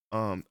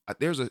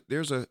there's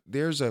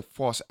a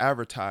false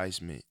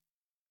advertisement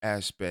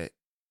aspect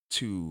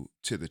to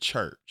the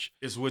church.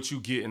 It's what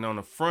you getting on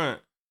the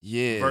front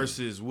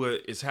versus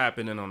what is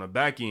happening on the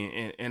back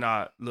end. And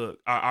I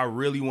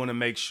really want to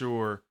make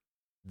sure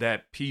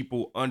that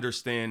people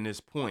understand this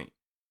point.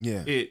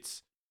 Yeah.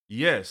 It's,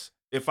 yes,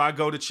 if I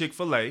go to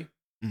Chick-fil-A,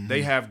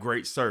 they have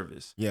great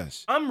service.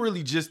 Yes. I'm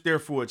really just there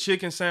for a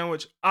chicken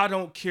sandwich. I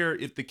don't care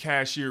if the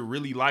cashier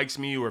really likes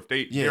me or if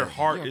their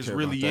heart is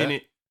really in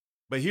it.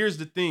 But here's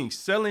the thing,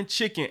 selling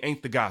chicken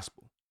ain't the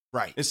gospel.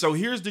 Right. And so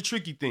here's the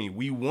tricky thing.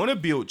 We want to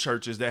build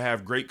churches that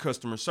have great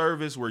customer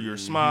service where you're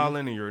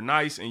smiling and you're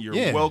nice and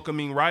you're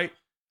welcoming, right?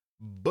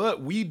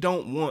 But we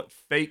don't want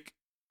fake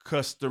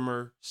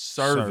customer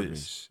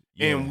service.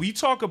 Yeah. And we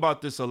talk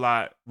about this a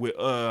lot with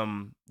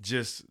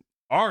just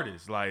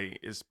artists, like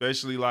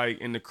especially like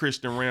in the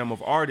Christian realm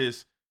of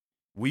artists.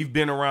 We've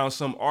been around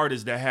some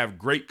artists that have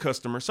great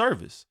customer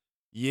service.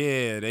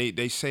 Yeah,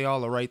 they say all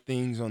the right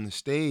things on the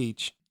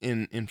stage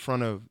in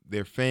front of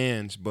their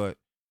fans, but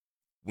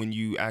when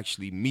you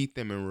actually meet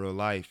them in real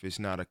life, it's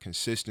not a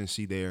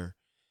consistency there.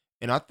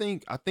 And I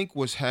think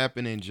what's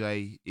happening,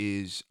 Jay,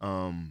 is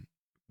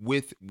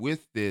with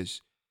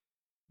this,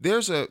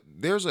 there's a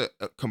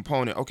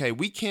component. Okay,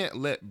 we can't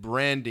let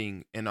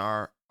branding and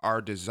our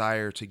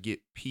desire to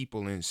get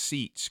people in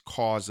seats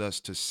cause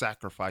us to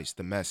sacrifice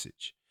the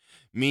message.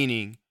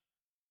 Meaning,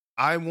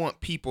 I want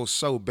people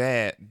so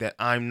bad that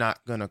I'm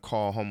not going to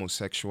call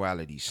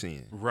homosexuality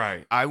sin.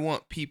 Right. I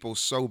want people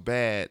so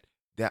bad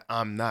that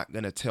I'm not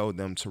going to tell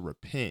them to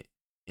repent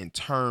and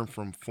turn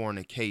from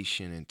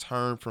fornication and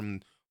turn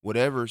from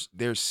whatever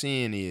their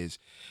sin is,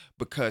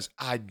 because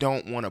I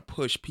don't want to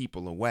push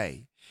people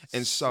away.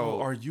 And so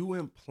are you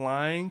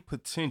implying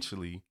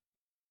potentially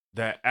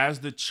that as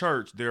the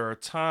church, there are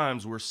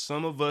times where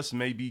some of us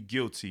may be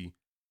guilty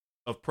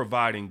of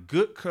providing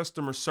good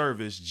customer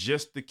service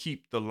just to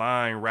keep the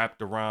line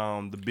wrapped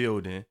around the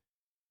building.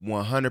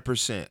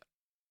 100%.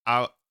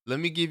 Let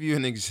me give you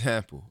an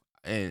example.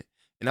 And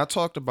I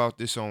talked about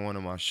this on one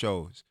of my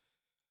shows.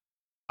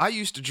 I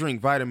used to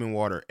drink vitamin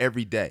water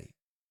every day.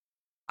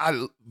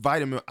 I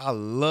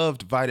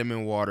loved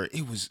vitamin water.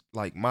 It was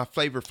like my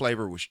flavor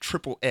was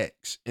triple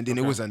X. And then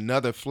it was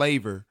another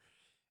flavor.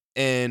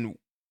 And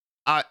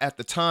at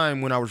the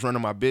time when I was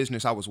running my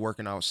business, I was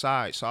working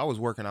outside. So I was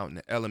working out in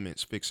the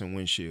elements, fixing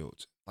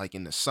windshields, like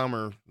in the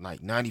summer, like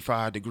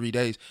 95-degree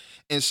days.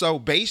 And so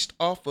based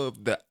off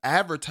of the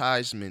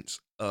advertisements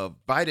of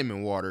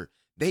vitamin water,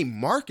 they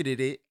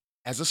marketed it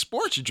as a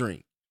sports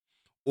drink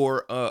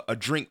or a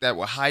drink that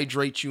will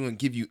hydrate you and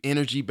give you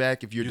energy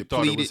back if you're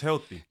depleted. Thought it was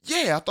healthy.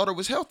 Yeah, I thought it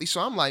was healthy.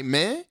 So I'm like,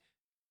 man,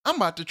 I'm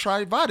about to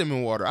try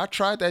vitamin water. I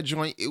tried that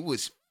joint. It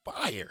was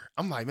fire.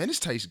 I'm like, man, this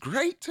tastes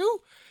great too.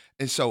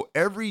 And so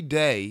every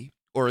day,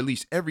 or at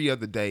least every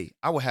other day,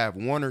 I would have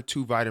 1 or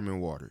 2 vitamin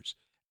waters,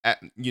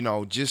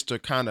 just to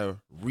kind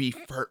of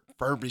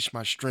refurbish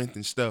my strength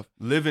and stuff.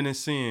 Living in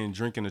sin,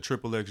 drinking a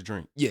triple X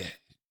drink. Yeah.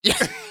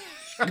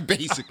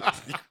 Basically.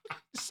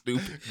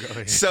 Stupid.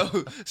 Go ahead.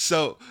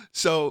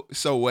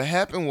 So what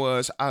happened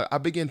was I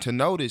began to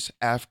notice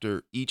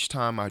after each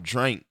time I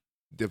drank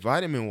the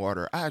vitamin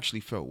water, I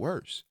actually felt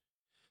worse.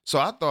 So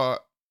I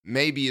thought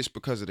maybe it's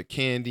because of the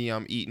candy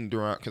I'm eating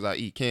because I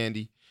eat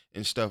candy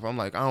and stuff. I'm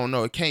like, I don't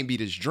know. It can't be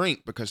this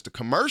drink because the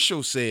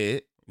commercial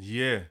said,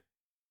 yeah,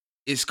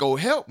 it's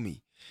gonna help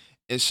me.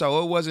 And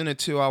so it wasn't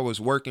until I was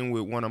working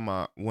with one of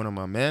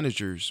my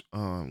managers,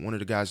 one of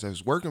the guys that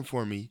was working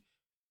for me.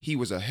 He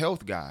was a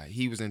health guy.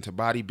 He was into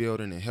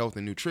bodybuilding and health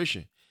and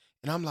nutrition.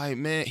 And I'm like,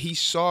 man, he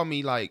saw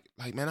me like,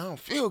 man, I don't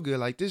feel good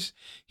like this.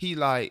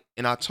 And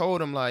I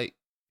told him like,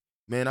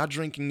 man, I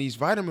drinking these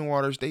vitamin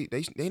waters. They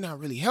not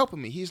really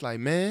helping me. He's like,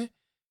 man,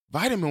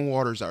 vitamin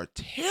waters are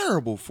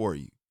terrible for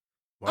you.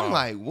 Wow. I'm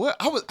like, what?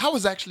 I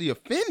was actually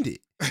offended.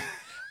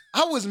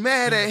 I was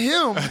mad at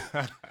him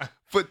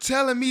for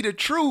telling me the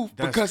truth.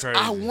 That's because crazy.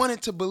 I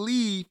wanted to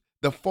believe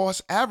the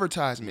false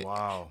advertisement.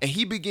 Wow. And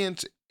he began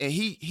to, and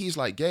he's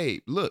like,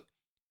 Gabe, look.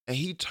 And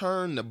he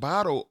turned the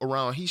bottle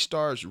around. He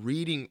starts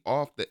reading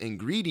off the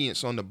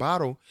ingredients on the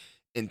bottle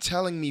and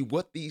telling me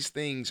what these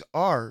things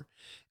are.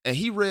 And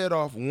he read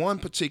off one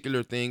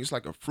particular thing. It's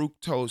like a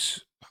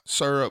fructose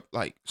syrup,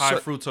 like high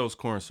fructose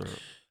corn syrup.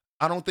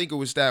 I don't think it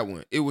was that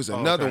one. It was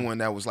another one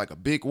that was like a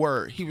big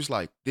word. He was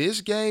like,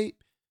 this, Gabe,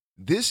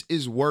 this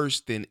is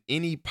worse than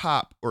any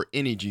pop or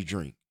energy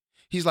drink.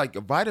 He's like,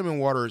 vitamin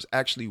water is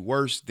actually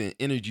worse than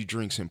energy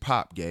drinks and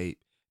pop, Gabe.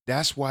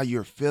 That's why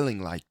you're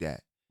feeling like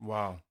that.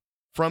 Wow.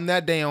 From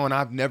that day on,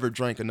 I've never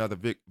drank another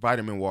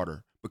vitamin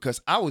water because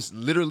I was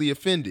literally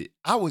offended.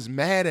 I was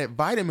mad at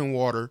vitamin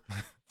water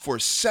for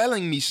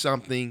selling me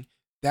something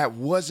that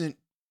wasn't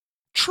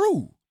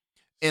true.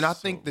 And I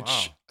think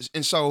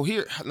and so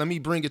here, let me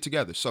bring it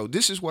together. So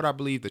this is what I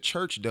believe the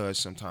church does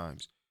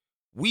sometimes.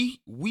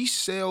 We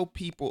sell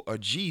people a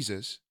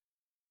Jesus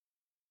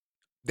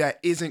that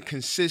isn't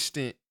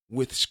consistent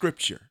with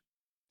scripture.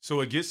 So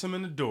it gets them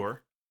in the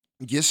door.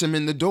 Gets them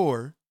in the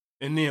door.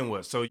 And then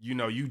what? So,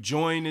 you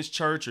join this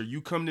church or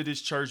you come to this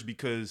church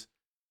because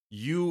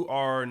you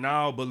are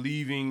now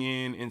believing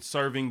in and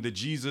serving the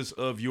Jesus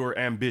of your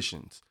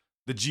ambitions,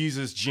 the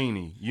Jesus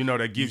genie,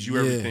 that gives you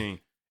everything.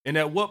 And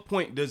at what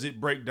point does it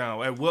break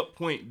down? At what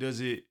point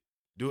does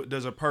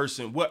a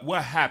person,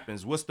 what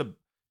happens? What's the,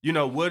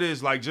 what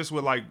is like, just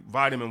with like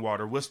vitamin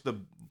water, what's the,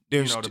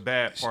 the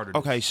bad part of it?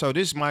 Okay, so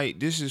this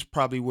is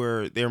probably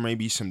where there may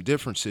be some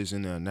differences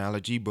in the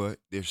analogy, but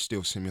there's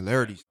still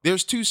similarities.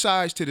 There's 2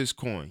 sides to this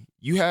coin.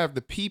 You have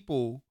the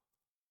people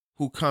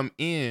who come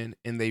in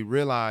and they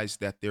realize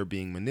that they're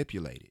being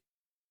manipulated.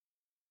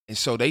 And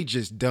so they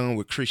just done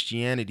with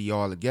Christianity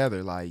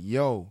altogether. Like,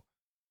 yo,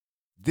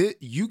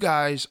 you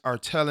guys are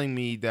telling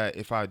me that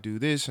if I do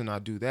this and I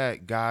do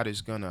that, God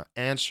is going to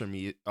answer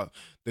me.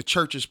 The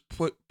church is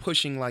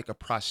pushing like a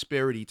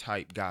prosperity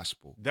type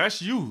gospel.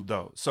 That's you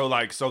though. So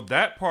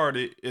that part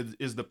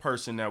is the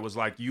person that was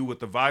like you with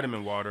the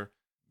vitamin water.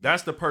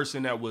 That's the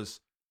person that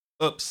was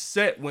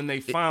upset when they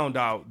found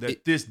out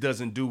that this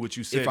doesn't do what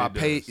you said if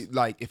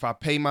I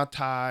pay my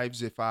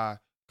tithes, if I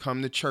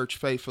come to church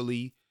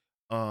faithfully,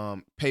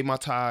 pay my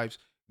tithes,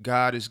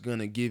 God is going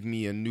to give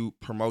me a new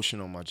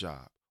promotion on my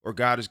job. Or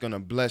God is going to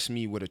bless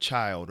me with a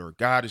child, or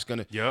God is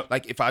going to,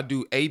 like if I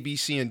do A, B,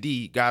 C, and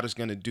D, God is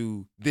going to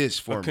do this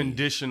for me. A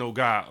conditional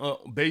God,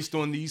 based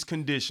on these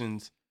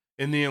conditions.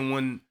 And then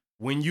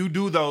when you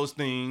do those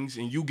things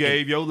and you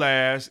gave your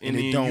last and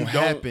then it don't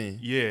happen,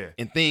 yeah,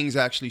 and things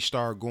actually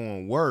start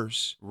going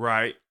worse,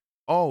 right?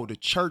 Oh, the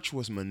church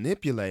was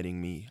manipulating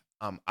me.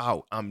 I'm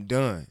out. I'm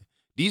done.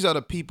 These are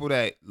the people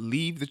that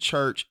leave the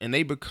church and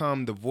they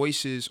become the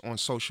voices on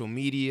social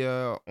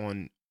media,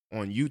 on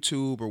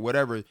YouTube or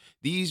whatever.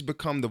 These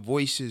become the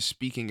voices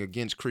speaking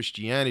against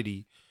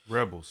Christianity.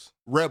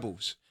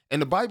 Rebels. And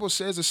the Bible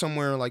says it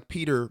somewhere like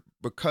Peter,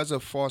 because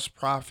of false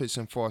prophets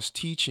and false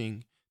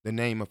teaching, the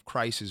name of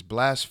Christ is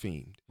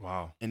blasphemed.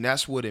 Wow. And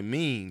that's what it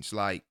means.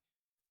 Like,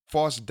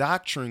 false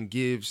doctrine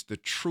gives the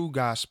true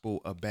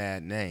gospel a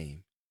bad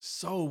name.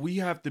 So we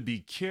have to be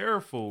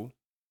careful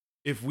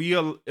if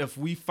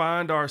we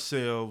find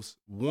ourselves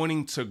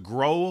wanting to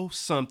grow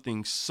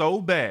something so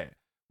bad,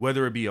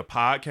 whether it be a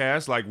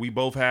podcast, like we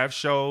both have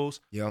shows,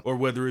 Yep. or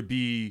whether it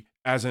be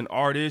as an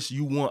artist,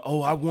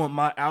 I want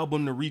my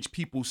album to reach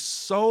people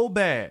so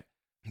bad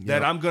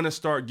that Yep. I'm going to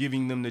start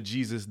giving them the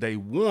Jesus they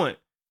want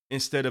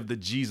instead of the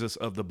Jesus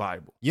of the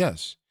Bible.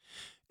 Yes.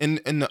 And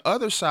the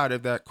other side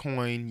of that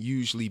coin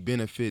usually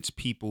benefits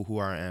people who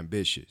are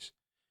ambitious.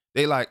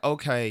 They like,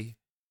 okay,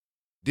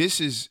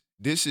 this is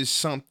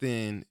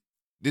something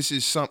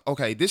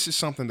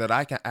that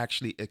I can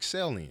actually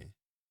excel in.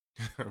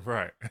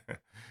 Right.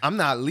 I'm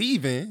not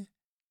leaving.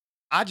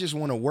 I just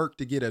want to work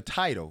to get a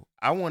title.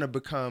 I want to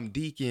become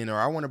deacon, or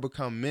I want to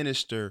become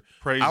minister.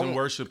 Praise I and want-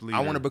 worship leader.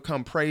 I want to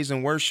become praise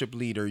and worship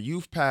leader,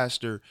 youth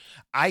pastor.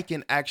 I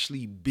can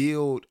actually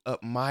build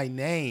up my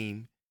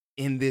name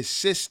in this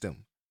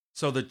system.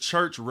 So the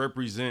church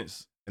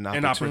represents An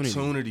an opportunity.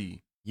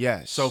 opportunity.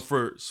 Yes. So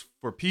for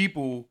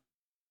people,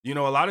 a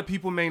lot of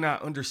people may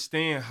not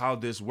understand how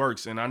this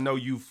works. And I know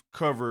you've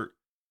covered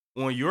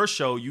on your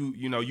show,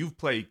 you've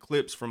played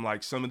clips from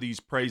like some of these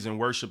praise and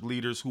worship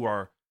leaders who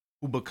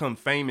become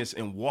famous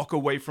and walk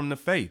away from the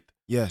faith,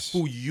 yes.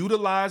 who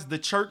utilize the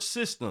church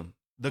system,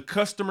 the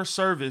customer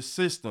service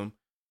system,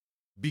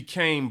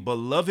 became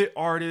beloved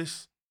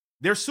artists.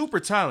 They're super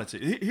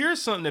talented.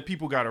 Here's something that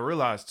people got to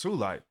realize too.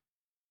 Like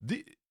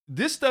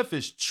this stuff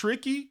is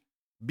tricky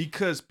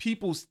because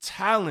people's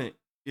talent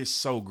is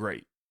so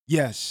great.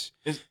 Yes.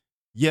 It's-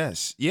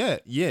 Yes. Yeah.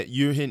 Yeah.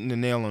 You're hitting the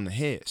nail on the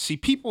head. See,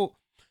 people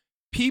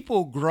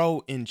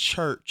grow in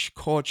church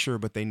culture,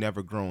 but they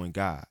never grow in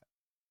God.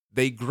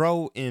 They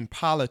grow in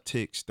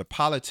politics, the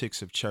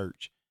politics of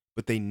church,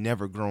 but they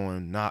never grow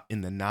in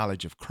the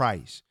knowledge of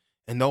Christ.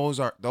 And those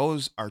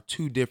are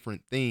two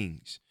different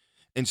things.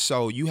 And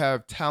so you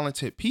have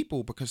talented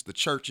people because the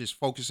church is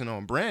focusing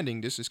on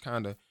branding. This is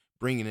kind of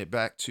bringing it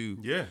back to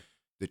Yeah.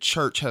 the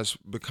church has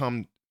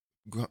become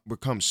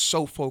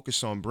so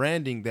focused on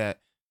branding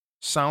that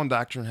sound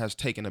doctrine has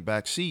taken a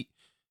back seat.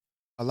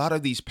 A lot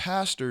of these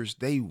pastors,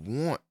 they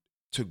want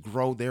to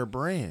grow their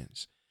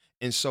brands.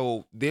 And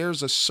so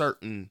there's a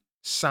certain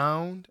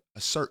sound,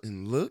 a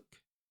certain look,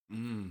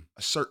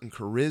 a certain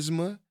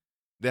charisma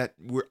that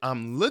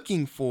I'm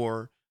looking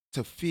for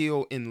to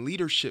fill in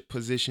leadership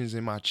positions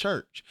in my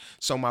church.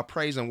 So my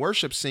praise and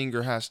worship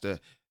singer has to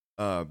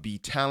be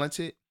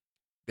talented.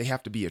 They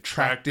have to be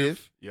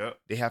attractive. Yep.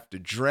 They have to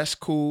dress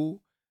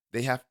cool.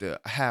 They have to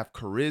have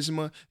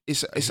charisma.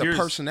 It's a Here's-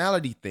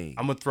 personality thing.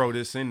 I'm gonna throw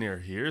this in there.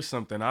 Here's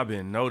something I've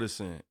been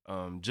noticing.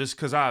 Just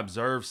because I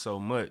observe so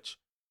much,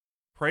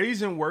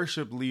 praise and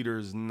worship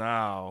leaders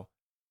now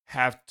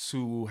have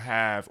to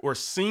have, or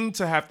seem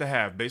to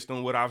have, based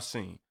on what I've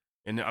seen,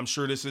 and I'm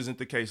sure this isn't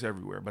the case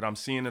everywhere, but I'm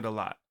seeing it a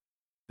lot.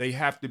 They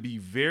have to be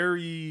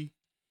very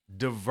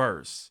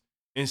diverse,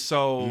 and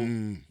so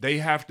they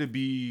have to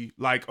be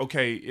like,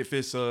 okay, if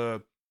it's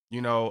a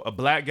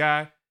black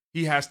guy,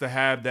 he has to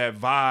have that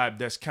vibe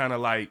that's kind of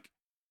like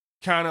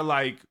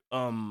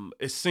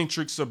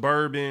eccentric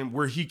suburban,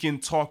 where he can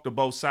talk to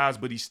both sides,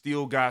 but he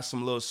still got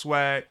some little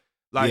swag.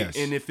 Like, Yes.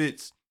 And if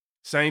it's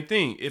same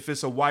thing, if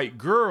it's a white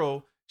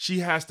girl, she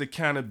has to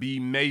kind of be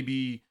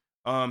maybe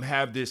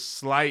have this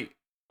slight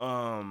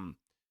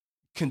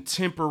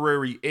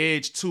contemporary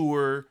edge to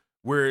her,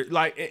 where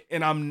like,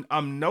 and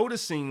I'm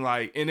noticing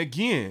like, and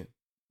again,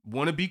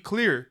 want to be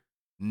clear,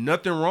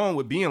 nothing wrong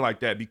with being like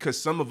that,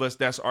 because some of us,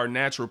 that's our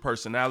natural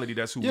personality,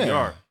 that's who we Yeah.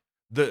 are.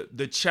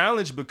 The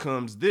challenge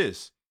becomes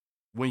this: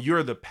 when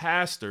you're the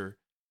pastor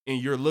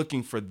and you're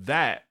looking for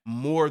that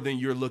more than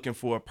you're looking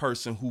for a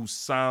person who's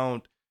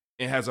sound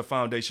and has a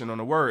foundation on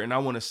the word. And I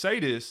want to say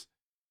this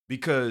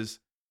because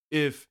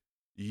if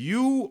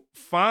you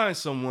find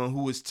someone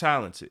who is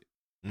talented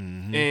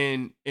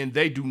and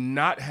they do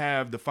not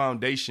have the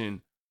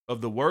foundation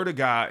of the word of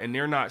God, and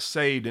they're not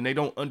saved, and they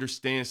don't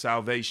understand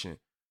salvation,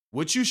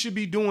 what you should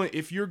be doing,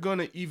 if you're going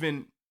to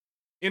even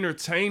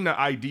entertain the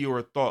idea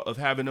or thought of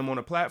having them on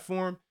a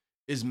platform,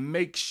 is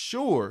make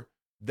sure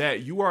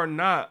that you are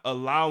not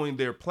allowing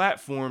their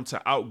platform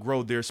to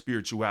outgrow their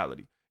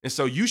spirituality. And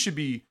so you should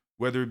be,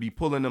 whether it be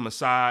pulling them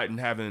aside and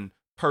having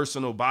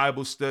personal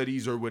Bible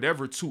studies or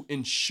whatever, to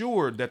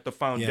ensure that the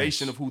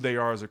foundation Yes. of who they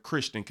are as a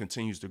Christian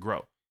continues to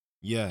grow.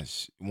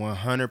 Yes,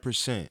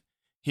 100%.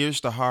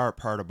 Here's the hard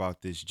part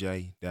about this,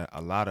 Jay, that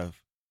a lot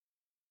of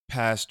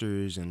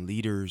pastors and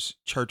leaders,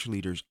 church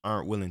leaders,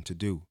 aren't willing to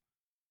do.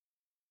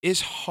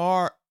 It's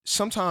hard.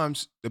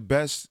 Sometimes the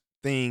best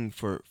thing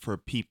for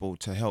people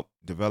to help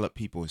develop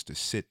people is to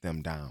sit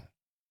them down.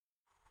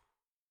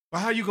 But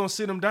how you gonna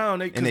sit them down?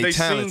 Because And they, they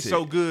sing talented.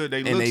 so good, they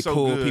And look they so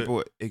pull good.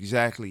 people,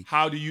 exactly.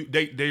 How do you?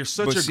 They're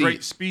such But a see,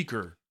 great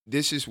speaker.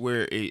 This is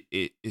where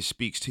it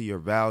speaks to your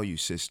value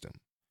system.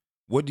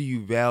 What do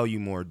you value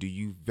more? Do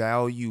you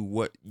value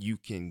what you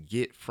can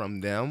get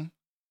from them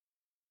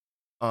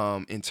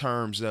in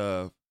terms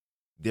of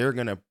they're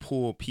gonna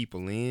pull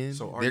people in.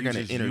 So are they're you gonna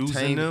just entertain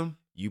using them?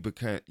 You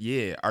become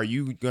Are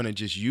you gonna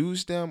just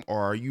use them,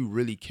 or are you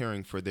really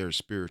caring for their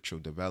spiritual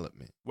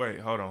development? Wait,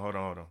 hold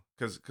on.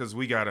 Cause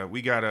we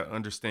gotta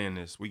understand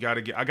this.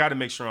 I gotta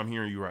make sure I'm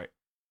hearing you right.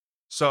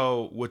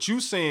 So what you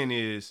saying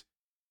is,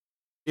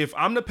 if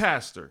I'm the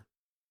pastor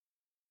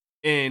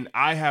and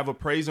I have a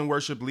praise and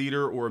worship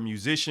leader or a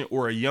musician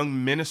or a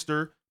young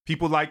minister,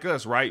 people like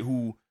us, right,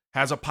 who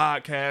has a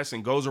podcast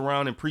and goes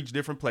around and preach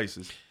different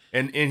places,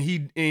 and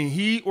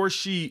he or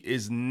she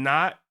is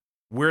not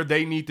where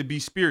they need to be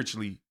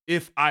spiritually.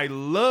 If I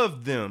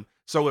love them,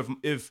 so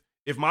if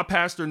my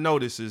pastor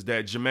notices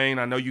that, Jermaine,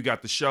 I know you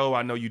got the show,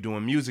 I know you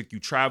doing music, you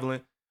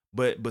traveling,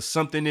 but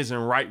something isn't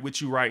right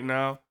with you right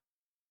now.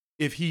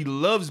 If he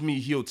loves me,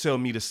 he'll tell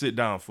me to sit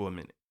down for a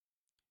minute.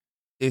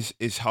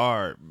 It's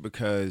hard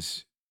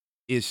because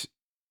it's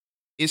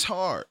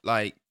hard,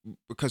 like,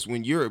 because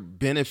when you're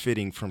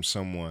benefiting from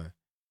someone,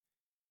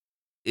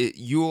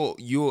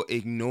 you'll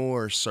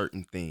ignore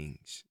certain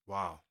things.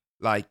 Wow.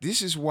 Like,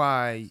 this is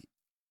why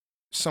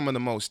some of the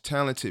most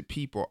talented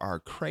people are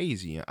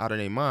crazy and out of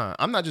their mind.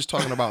 I'm not just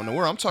talking about in the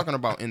world. I'm talking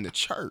about in the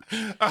church.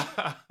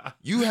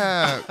 You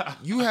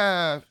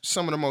have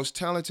some of the most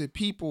talented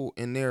people,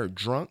 and they're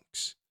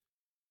drunks.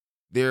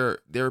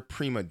 They're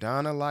prima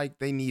donna, like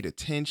they need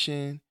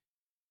attention.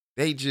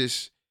 They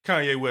just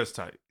Kanye West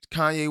type.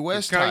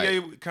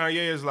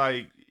 Kanye is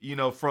like,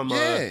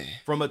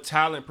 from a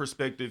talent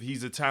perspective,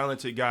 he's a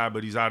talented guy,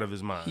 but he's out of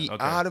his mind.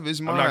 Out of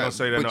his mind. I'm not gonna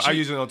say that. No. I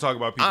usually don't talk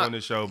about people on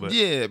this show, but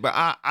but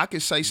I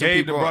could say some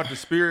Gabe people brought the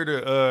spirit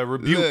of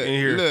rebuke in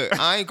here. Look,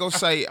 I ain't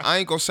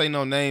gonna say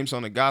no names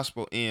on the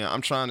gospel end.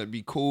 I'm trying to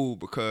be cool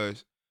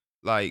because,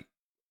 like,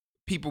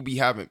 people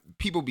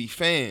be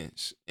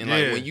fans, and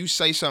like when you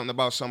say something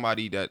about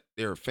somebody that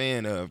they're a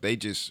fan of, they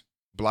just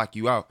block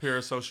you out.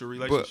 Parasocial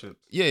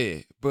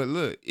relationships. But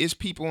look, it's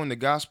people on the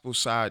gospel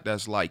side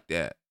that's like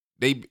that.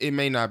 It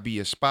may not be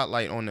a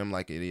spotlight on them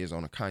like it is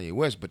on a Kanye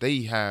West, but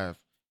they have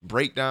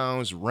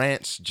breakdowns,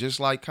 rants, just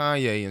like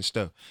Kanye and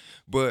stuff.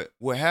 But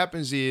what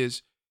happens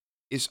is,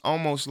 it's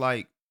almost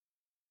like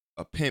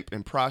a pimp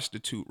and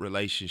prostitute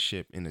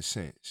relationship in a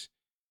sense.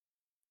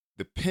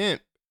 The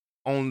pimp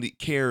only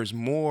cares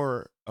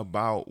more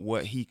about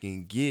what he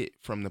can get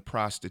from the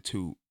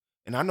prostitute.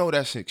 And I know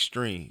that's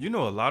extreme. You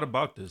know a lot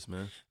about this,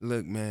 man.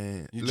 Look,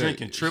 man. You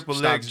drinking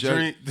triple X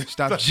drink.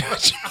 Stop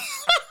judging.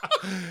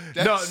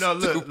 No,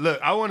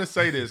 look, I want to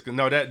say this.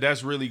 No,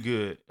 that's really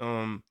good.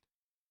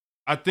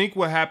 I think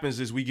what happens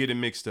is we get it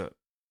mixed up.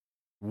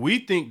 We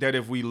think that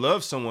if we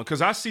love someone,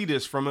 because I see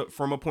this from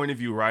a point of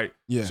view, right?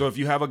 Yeah. So if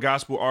you have a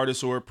gospel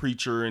artist or a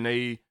preacher and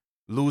they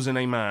losing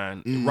their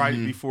mind right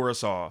before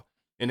us all,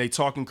 and they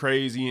talking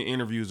crazy in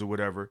interviews or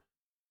whatever,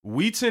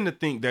 we tend to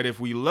think that if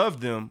we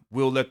love them,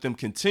 we'll let them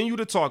continue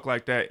to talk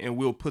like that and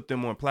we'll put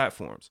them on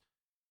platforms.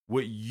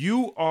 What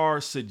you are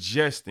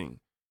suggesting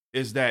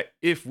is that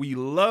if we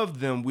love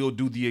them, we'll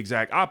do the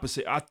exact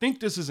opposite. I think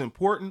this is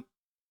important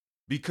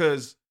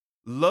because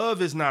love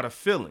is not a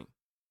feeling.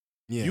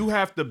 Yeah. You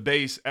have to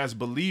base, as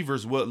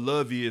believers, what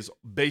love is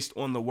based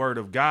on the word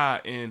of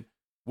God. And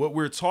what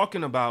we're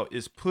talking about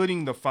is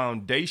putting the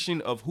foundation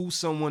of who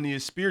someone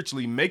is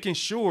spiritually, making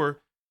sure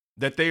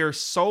that their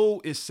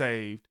soul is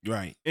saved,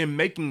 right, and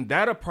making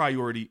that a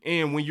priority.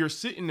 And when you're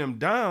sitting them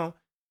down,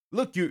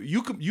 look,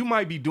 you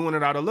might be doing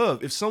it out of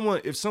love. If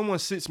someone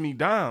sits me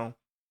down,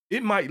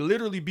 it might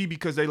literally be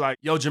because they like,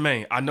 yo,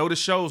 Jermaine, I know the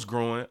show's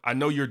growing. I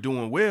know you're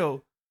doing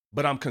well,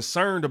 but I'm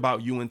concerned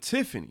about you and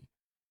Tiffany.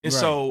 And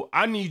so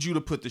I need you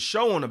to put the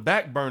show on the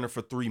back burner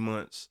for 3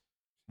 months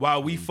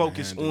while we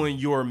focus on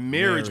your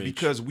marriage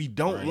because we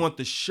don't want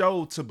the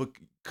show to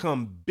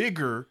become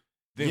bigger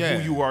than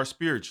who you are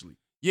spiritually.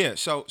 Yeah.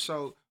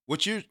 So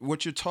what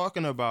you're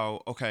talking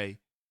about, okay,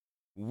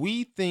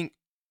 we think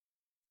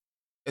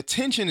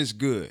attention is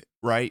good,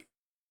 right?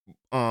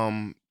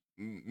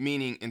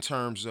 Meaning in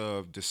terms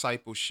of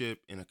discipleship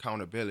and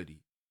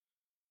accountability.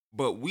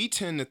 But we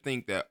tend to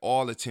think that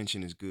all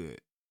attention is good.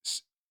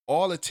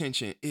 All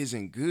attention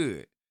isn't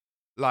good.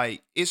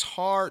 Like, it's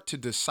hard to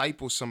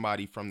disciple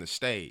somebody from the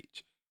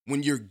stage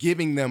when you're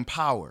giving them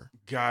power.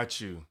 Got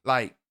you.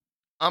 Like,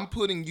 I'm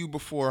putting you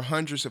before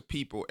hundreds of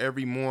people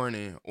every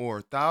morning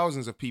or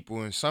thousands of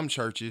people in some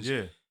churches.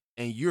 Yeah.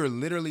 And you're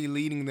literally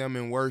leading them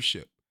in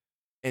worship.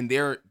 And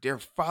they're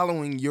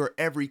following your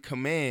every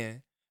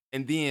command.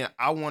 And then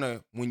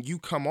when you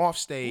come off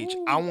stage,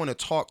 I want to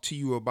talk to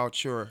you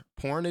about your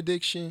porn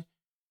addiction,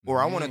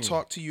 or I want to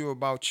talk to you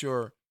about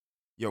your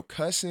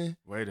cussing,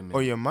 wait a minute,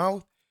 or your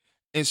mouth.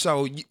 And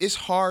so it's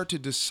hard to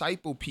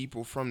disciple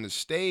people from the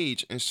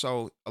stage. And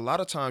so a lot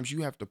of times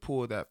you have to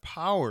pull that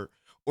power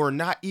or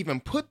not even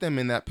put them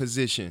in that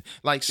position.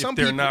 Like, some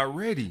people, not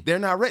ready. They're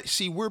not ready.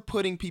 See, we're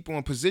putting people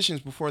in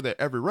positions before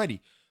they're ever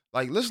ready.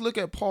 Like, let's look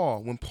at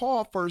Paul. When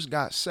Paul first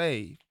got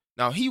saved,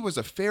 now he was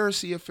a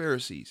Pharisee of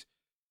Pharisees.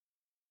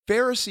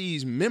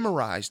 Pharisees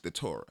memorized the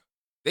Torah.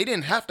 They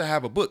didn't have to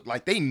have a book.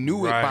 Like, they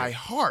knew it by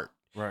heart.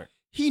 Right.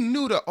 He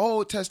knew the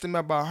Old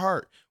Testament by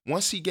heart.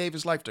 Once he gave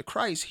his life to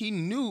Christ, he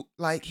knew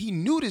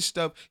this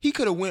stuff. He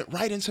could have went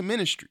right into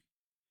ministry.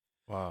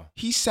 Wow.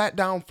 He sat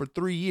down for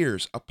 3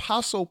 years.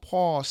 Apostle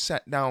Paul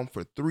sat down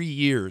for 3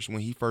 years when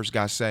he first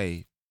got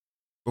saved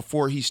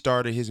before he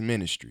started his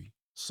ministry.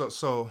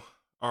 So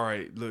all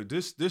right, look,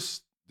 this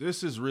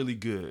is really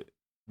good.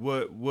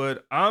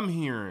 What I'm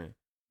hearing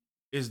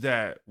is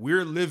that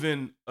we're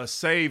living a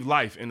saved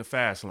life in the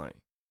fast lane.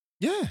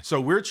 Yeah. So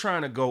we're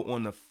trying to go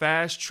on the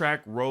fast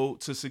track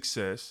road to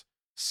success,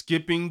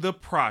 skipping the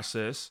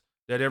process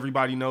that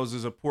everybody knows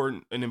is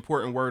important. An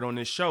important word on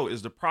this show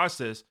is the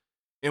process.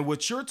 And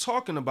what you're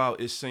talking about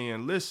is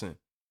saying, listen,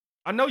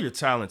 I know you're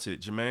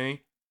talented, Jermaine.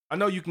 I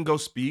know you can go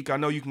speak. I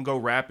know you can go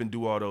rap and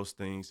do all those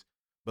things.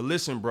 But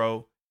listen,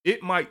 bro,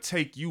 it might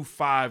take you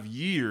 5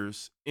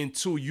 years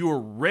until you're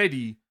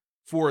ready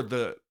for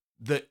the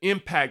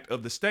impact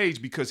of the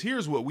stage, because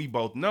here's what we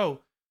both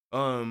know.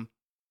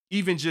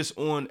 Even just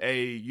on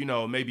a, you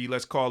know, maybe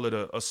let's call it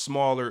a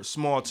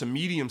small to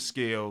medium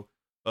scale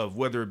of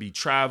whether it be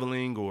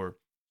traveling or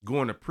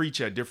going to preach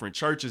at different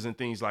churches and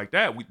things like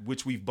that,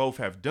 which we both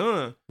have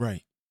done.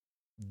 Right.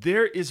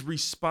 There is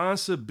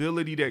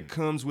responsibility that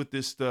comes with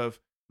this stuff.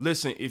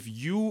 Listen, if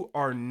you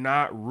are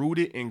not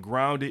rooted and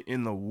grounded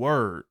in the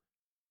word,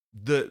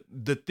 the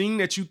thing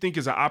that you think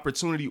is an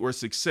opportunity or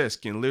success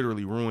can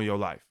literally ruin your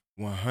life.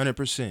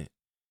 100%.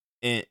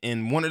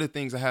 And one of the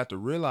things I had to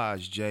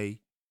realize,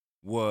 Jay,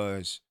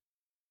 was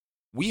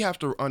we have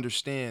to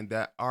understand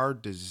that our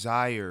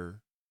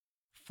desire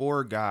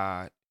for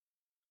God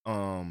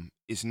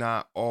is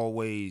not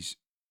always.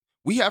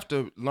 We have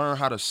to learn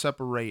how to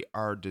separate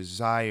our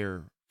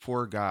desire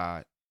for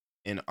God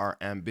and our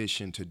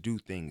ambition to do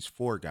things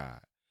for God.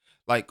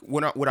 Like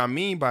what I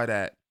mean by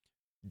that,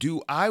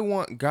 do I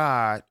want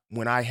God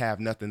when I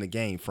have nothing to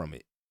gain from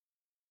it?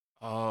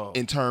 Oh.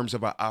 In terms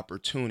of an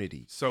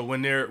opportunity. So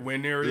when there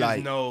is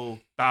Like, no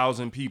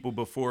 1,000 people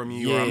before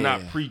me, or I'm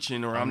not Yeah.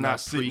 preaching, or I'm I'm not not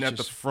sitting at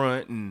the preaching.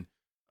 front and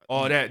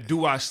all that,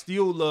 do I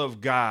still love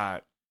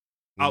God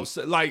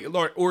outside? Like,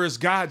 Lord, or is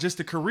God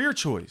just a career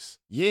choice?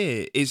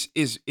 Yeah,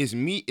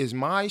 is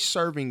my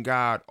serving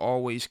God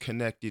always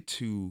connected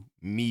to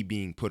me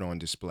being put on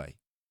display?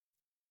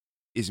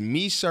 Is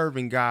me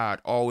serving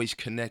God always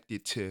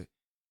connected to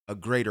a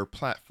greater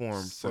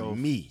platform for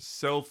me?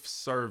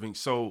 Self-serving.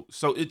 So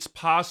it's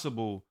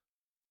possible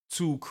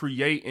to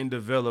create and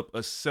develop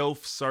a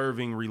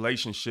self-serving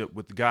relationship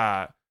with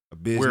God. A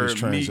business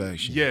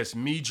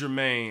transaction. Me,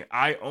 Jermaine,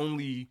 I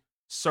only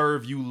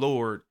serve you,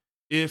 Lord,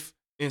 if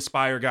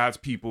Inspire God's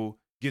People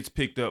gets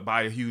picked up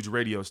by a huge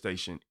radio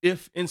station,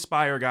 if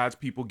Inspire God's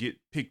People get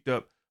picked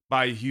up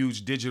by a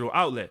huge digital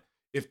outlet.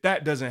 If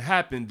that doesn't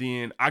happen,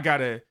 then I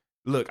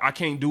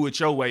can't do it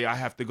your way. I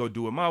have to go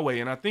do it my way.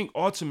 And I think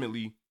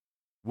ultimately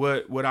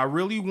what I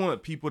really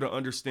want people to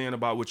understand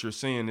about what you're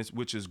saying is,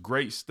 which is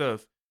great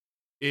stuff,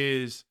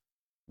 is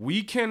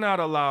we cannot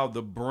allow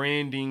the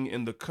branding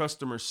and the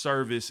customer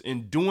service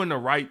and doing the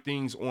right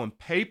things on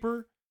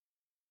paper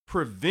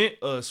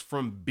prevent us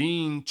from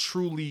being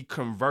truly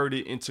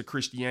converted into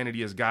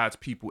Christianity as God's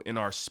people in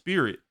our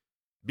spirit,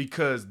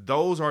 because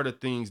those are the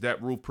things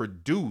that will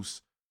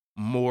produce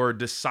more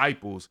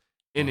disciples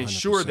and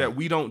ensure 100%. that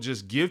we don't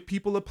just give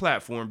people a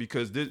platform,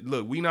 because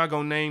look, we not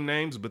gonna name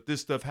names, but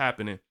this stuff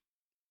happening.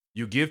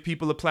 You give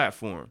people a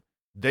platform,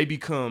 they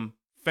become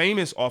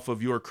famous off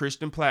of your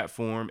Christian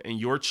platform and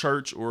your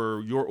church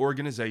or your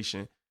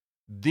organization.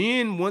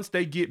 Then once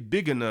they get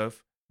big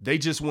enough, they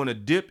just want to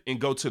dip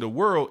and go to the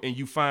world, and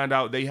you find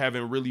out they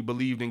haven't really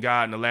believed in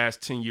God in the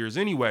last 10 years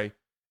anyway.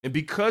 And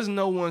because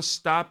no one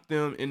stopped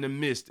them in the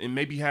midst and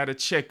maybe had a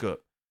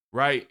checkup,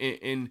 right?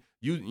 And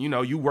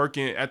you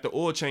working at the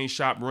oil change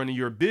shop running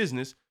your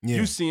business,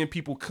 you seeing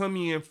people come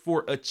in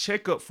for a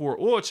checkup for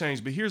oil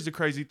change. But here's the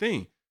crazy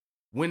thing.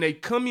 When they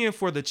come in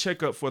for the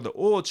checkup for the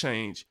oil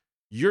change,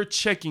 you're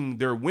checking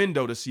their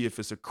window to see if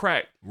it's a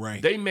crack.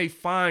 Right. They may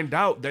find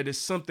out that it's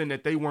something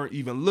that they weren't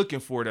even looking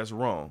for that's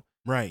wrong.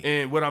 Right.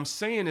 And what I'm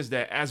saying is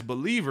that as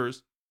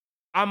believers,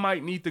 I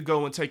might need to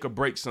go and take a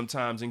break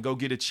sometimes and go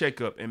get a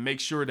checkup and make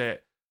sure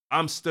that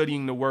I'm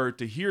studying the word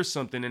to hear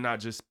something and not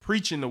just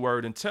preaching the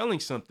word and telling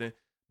something,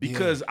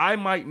 because I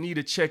might need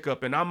a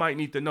checkup and I might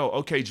need to know,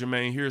 okay,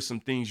 Jermaine, here's some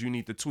things you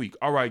need to tweak.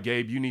 All right,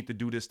 Gabe, you need to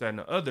do this, that, and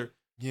the other.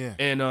 Yeah.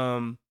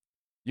 And,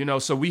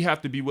 so we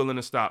have to be willing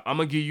to stop. I'm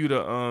going to give you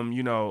the,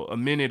 a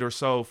minute or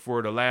so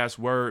for the last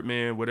word,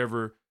 man,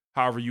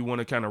 however you want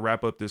to kind of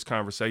wrap up this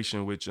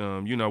conversation, which,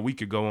 we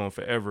could go on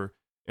forever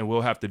and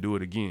we'll have to do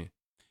it again.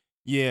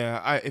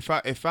 Yeah.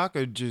 If I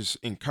could just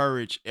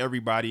encourage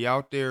everybody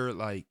out there,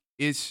 like,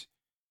 it's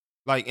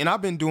like, and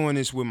I've been doing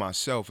this with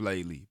myself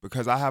lately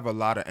because I have a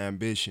lot of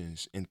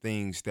ambitions and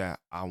things that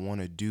I want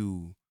to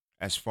do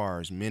as far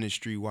as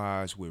ministry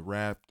wise with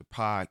rap, the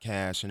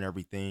podcast and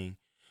everything.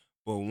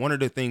 But one of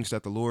the things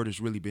that the Lord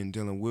has really been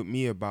dealing with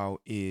me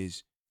about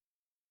is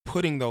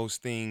putting those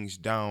things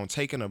down,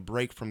 taking a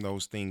break from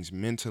those things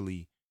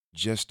mentally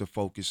just to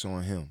focus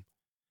on Him.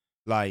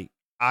 Like,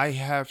 I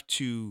have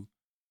to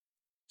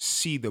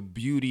see the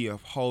beauty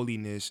of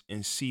holiness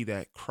and see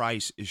that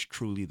Christ is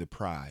truly the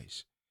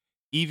prize.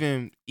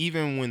 Even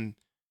when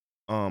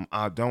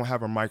I don't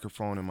have a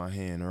microphone in my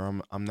hand,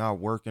 or I'm not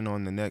working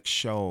on the next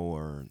show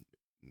or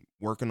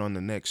working on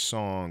the next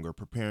song or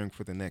preparing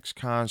for the next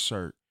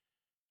concert.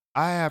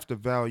 I have to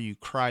value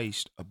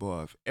Christ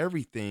above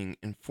everything,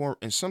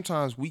 and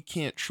sometimes we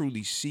can't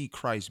truly see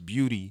Christ's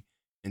beauty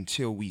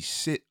until we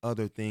sit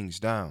other things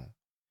down.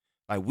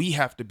 Like, we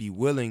have to be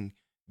willing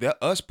that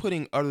us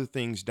putting other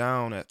things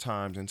down at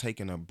times and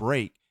taking a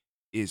break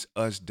is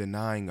us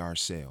denying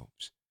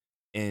ourselves.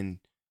 And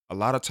a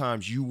lot of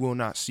times you will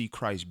not see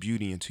Christ's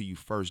beauty until you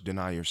first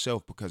deny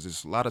yourself, because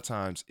it's a lot of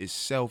times it's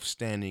self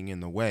standing in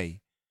the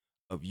way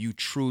of you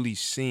truly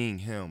seeing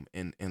him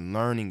and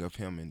learning of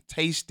him and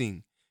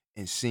tasting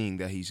and seeing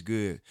that he's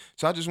good.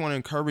 So I just want to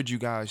encourage you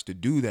guys to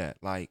do that.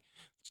 Like,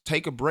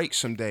 take a break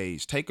some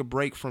days. Take a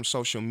break from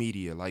social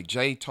media. Like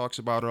Jay talks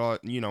about it all,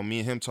 me and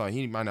him talk.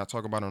 He might not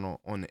talk about it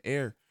on the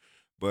air,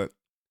 but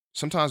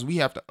sometimes we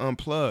have to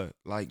unplug,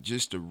 like,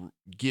 just to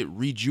get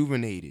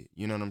rejuvenated.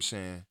 You know what I'm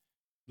saying?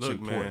 Look,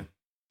 man,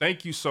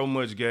 thank you so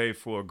much, Gabe,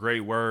 for a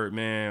great word,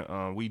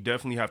 man. We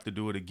definitely have to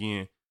do it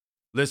again.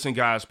 Listen,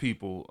 guys,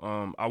 people,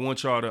 I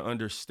want y'all to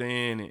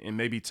understand and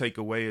maybe take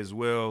away as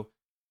well.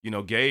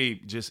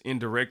 Gabe just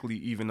indirectly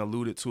even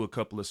alluded to a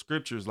couple of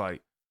scriptures,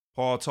 like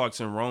Paul talks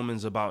in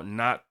Romans about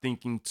not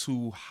thinking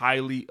too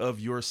highly of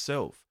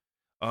yourself.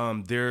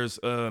 There's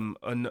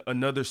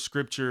another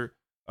scripture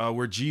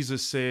where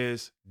Jesus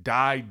says,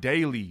 die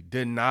daily,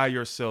 deny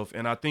yourself.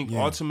 And I think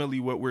ultimately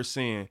what we're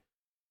saying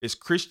is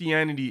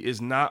Christianity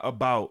is not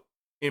about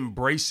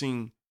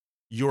embracing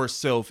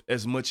yourself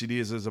as much it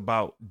is as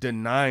about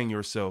denying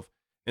yourself.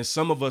 And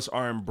some of us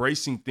are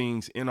embracing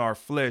things in our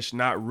flesh,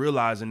 not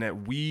realizing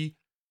that we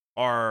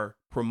are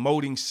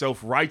promoting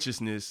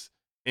self-righteousness,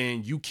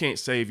 and you can't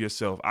save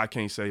yourself. I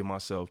can't save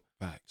myself.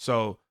 Right.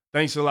 So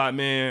thanks a lot,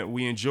 man.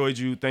 We enjoyed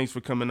you. Thanks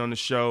for coming on the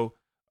show.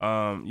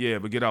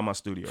 But get out my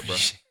studio, bro.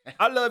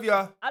 I love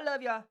y'all. I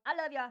love y'all. I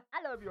love y'all.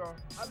 I love y'all.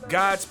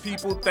 God's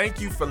people, thank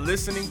you for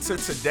listening to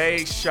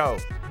today's show.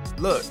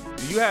 Look,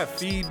 do you have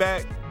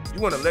feedback?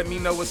 You want to let me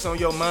know what's on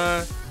your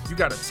mind? You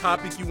got a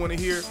topic you want to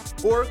hear?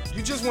 Or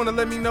you just want to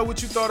let me know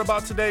what you thought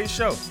about today's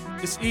show?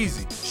 It's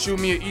easy. Shoot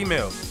me an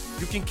email.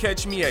 You can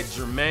catch me at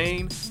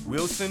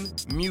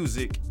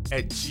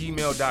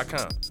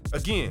JermaineWilsonMusic@gmail.com.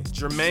 Again,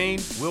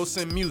 Jermaine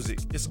Wilson Music.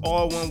 It's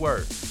all one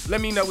word. Let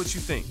me know what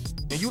you think.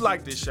 And you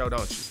like this show,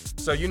 don't you?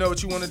 So you know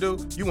what you want to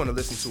do? You want to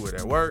listen to it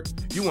at work.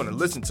 You want to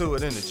listen to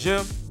it in the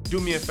gym.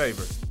 Do me a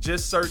favor.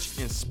 Just search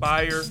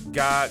Inspire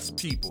God's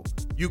People.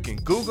 You can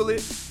Google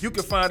it. You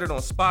can find it on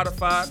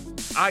Spotify,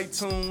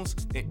 iTunes,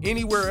 and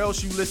anywhere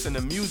else you listen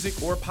to music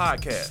or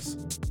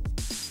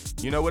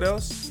podcasts. You know what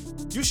else?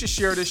 You should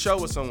share this show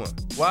with someone.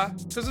 Why?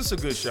 Because it's a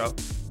good show.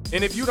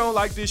 And if you don't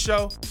like this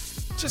show,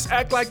 just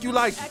act like you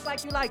like it. Act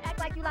like you like. Act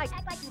like you like.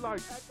 Act like you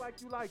like. Act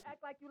like you like.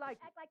 Act like you like.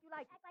 Act like you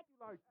like. Act like you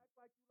like.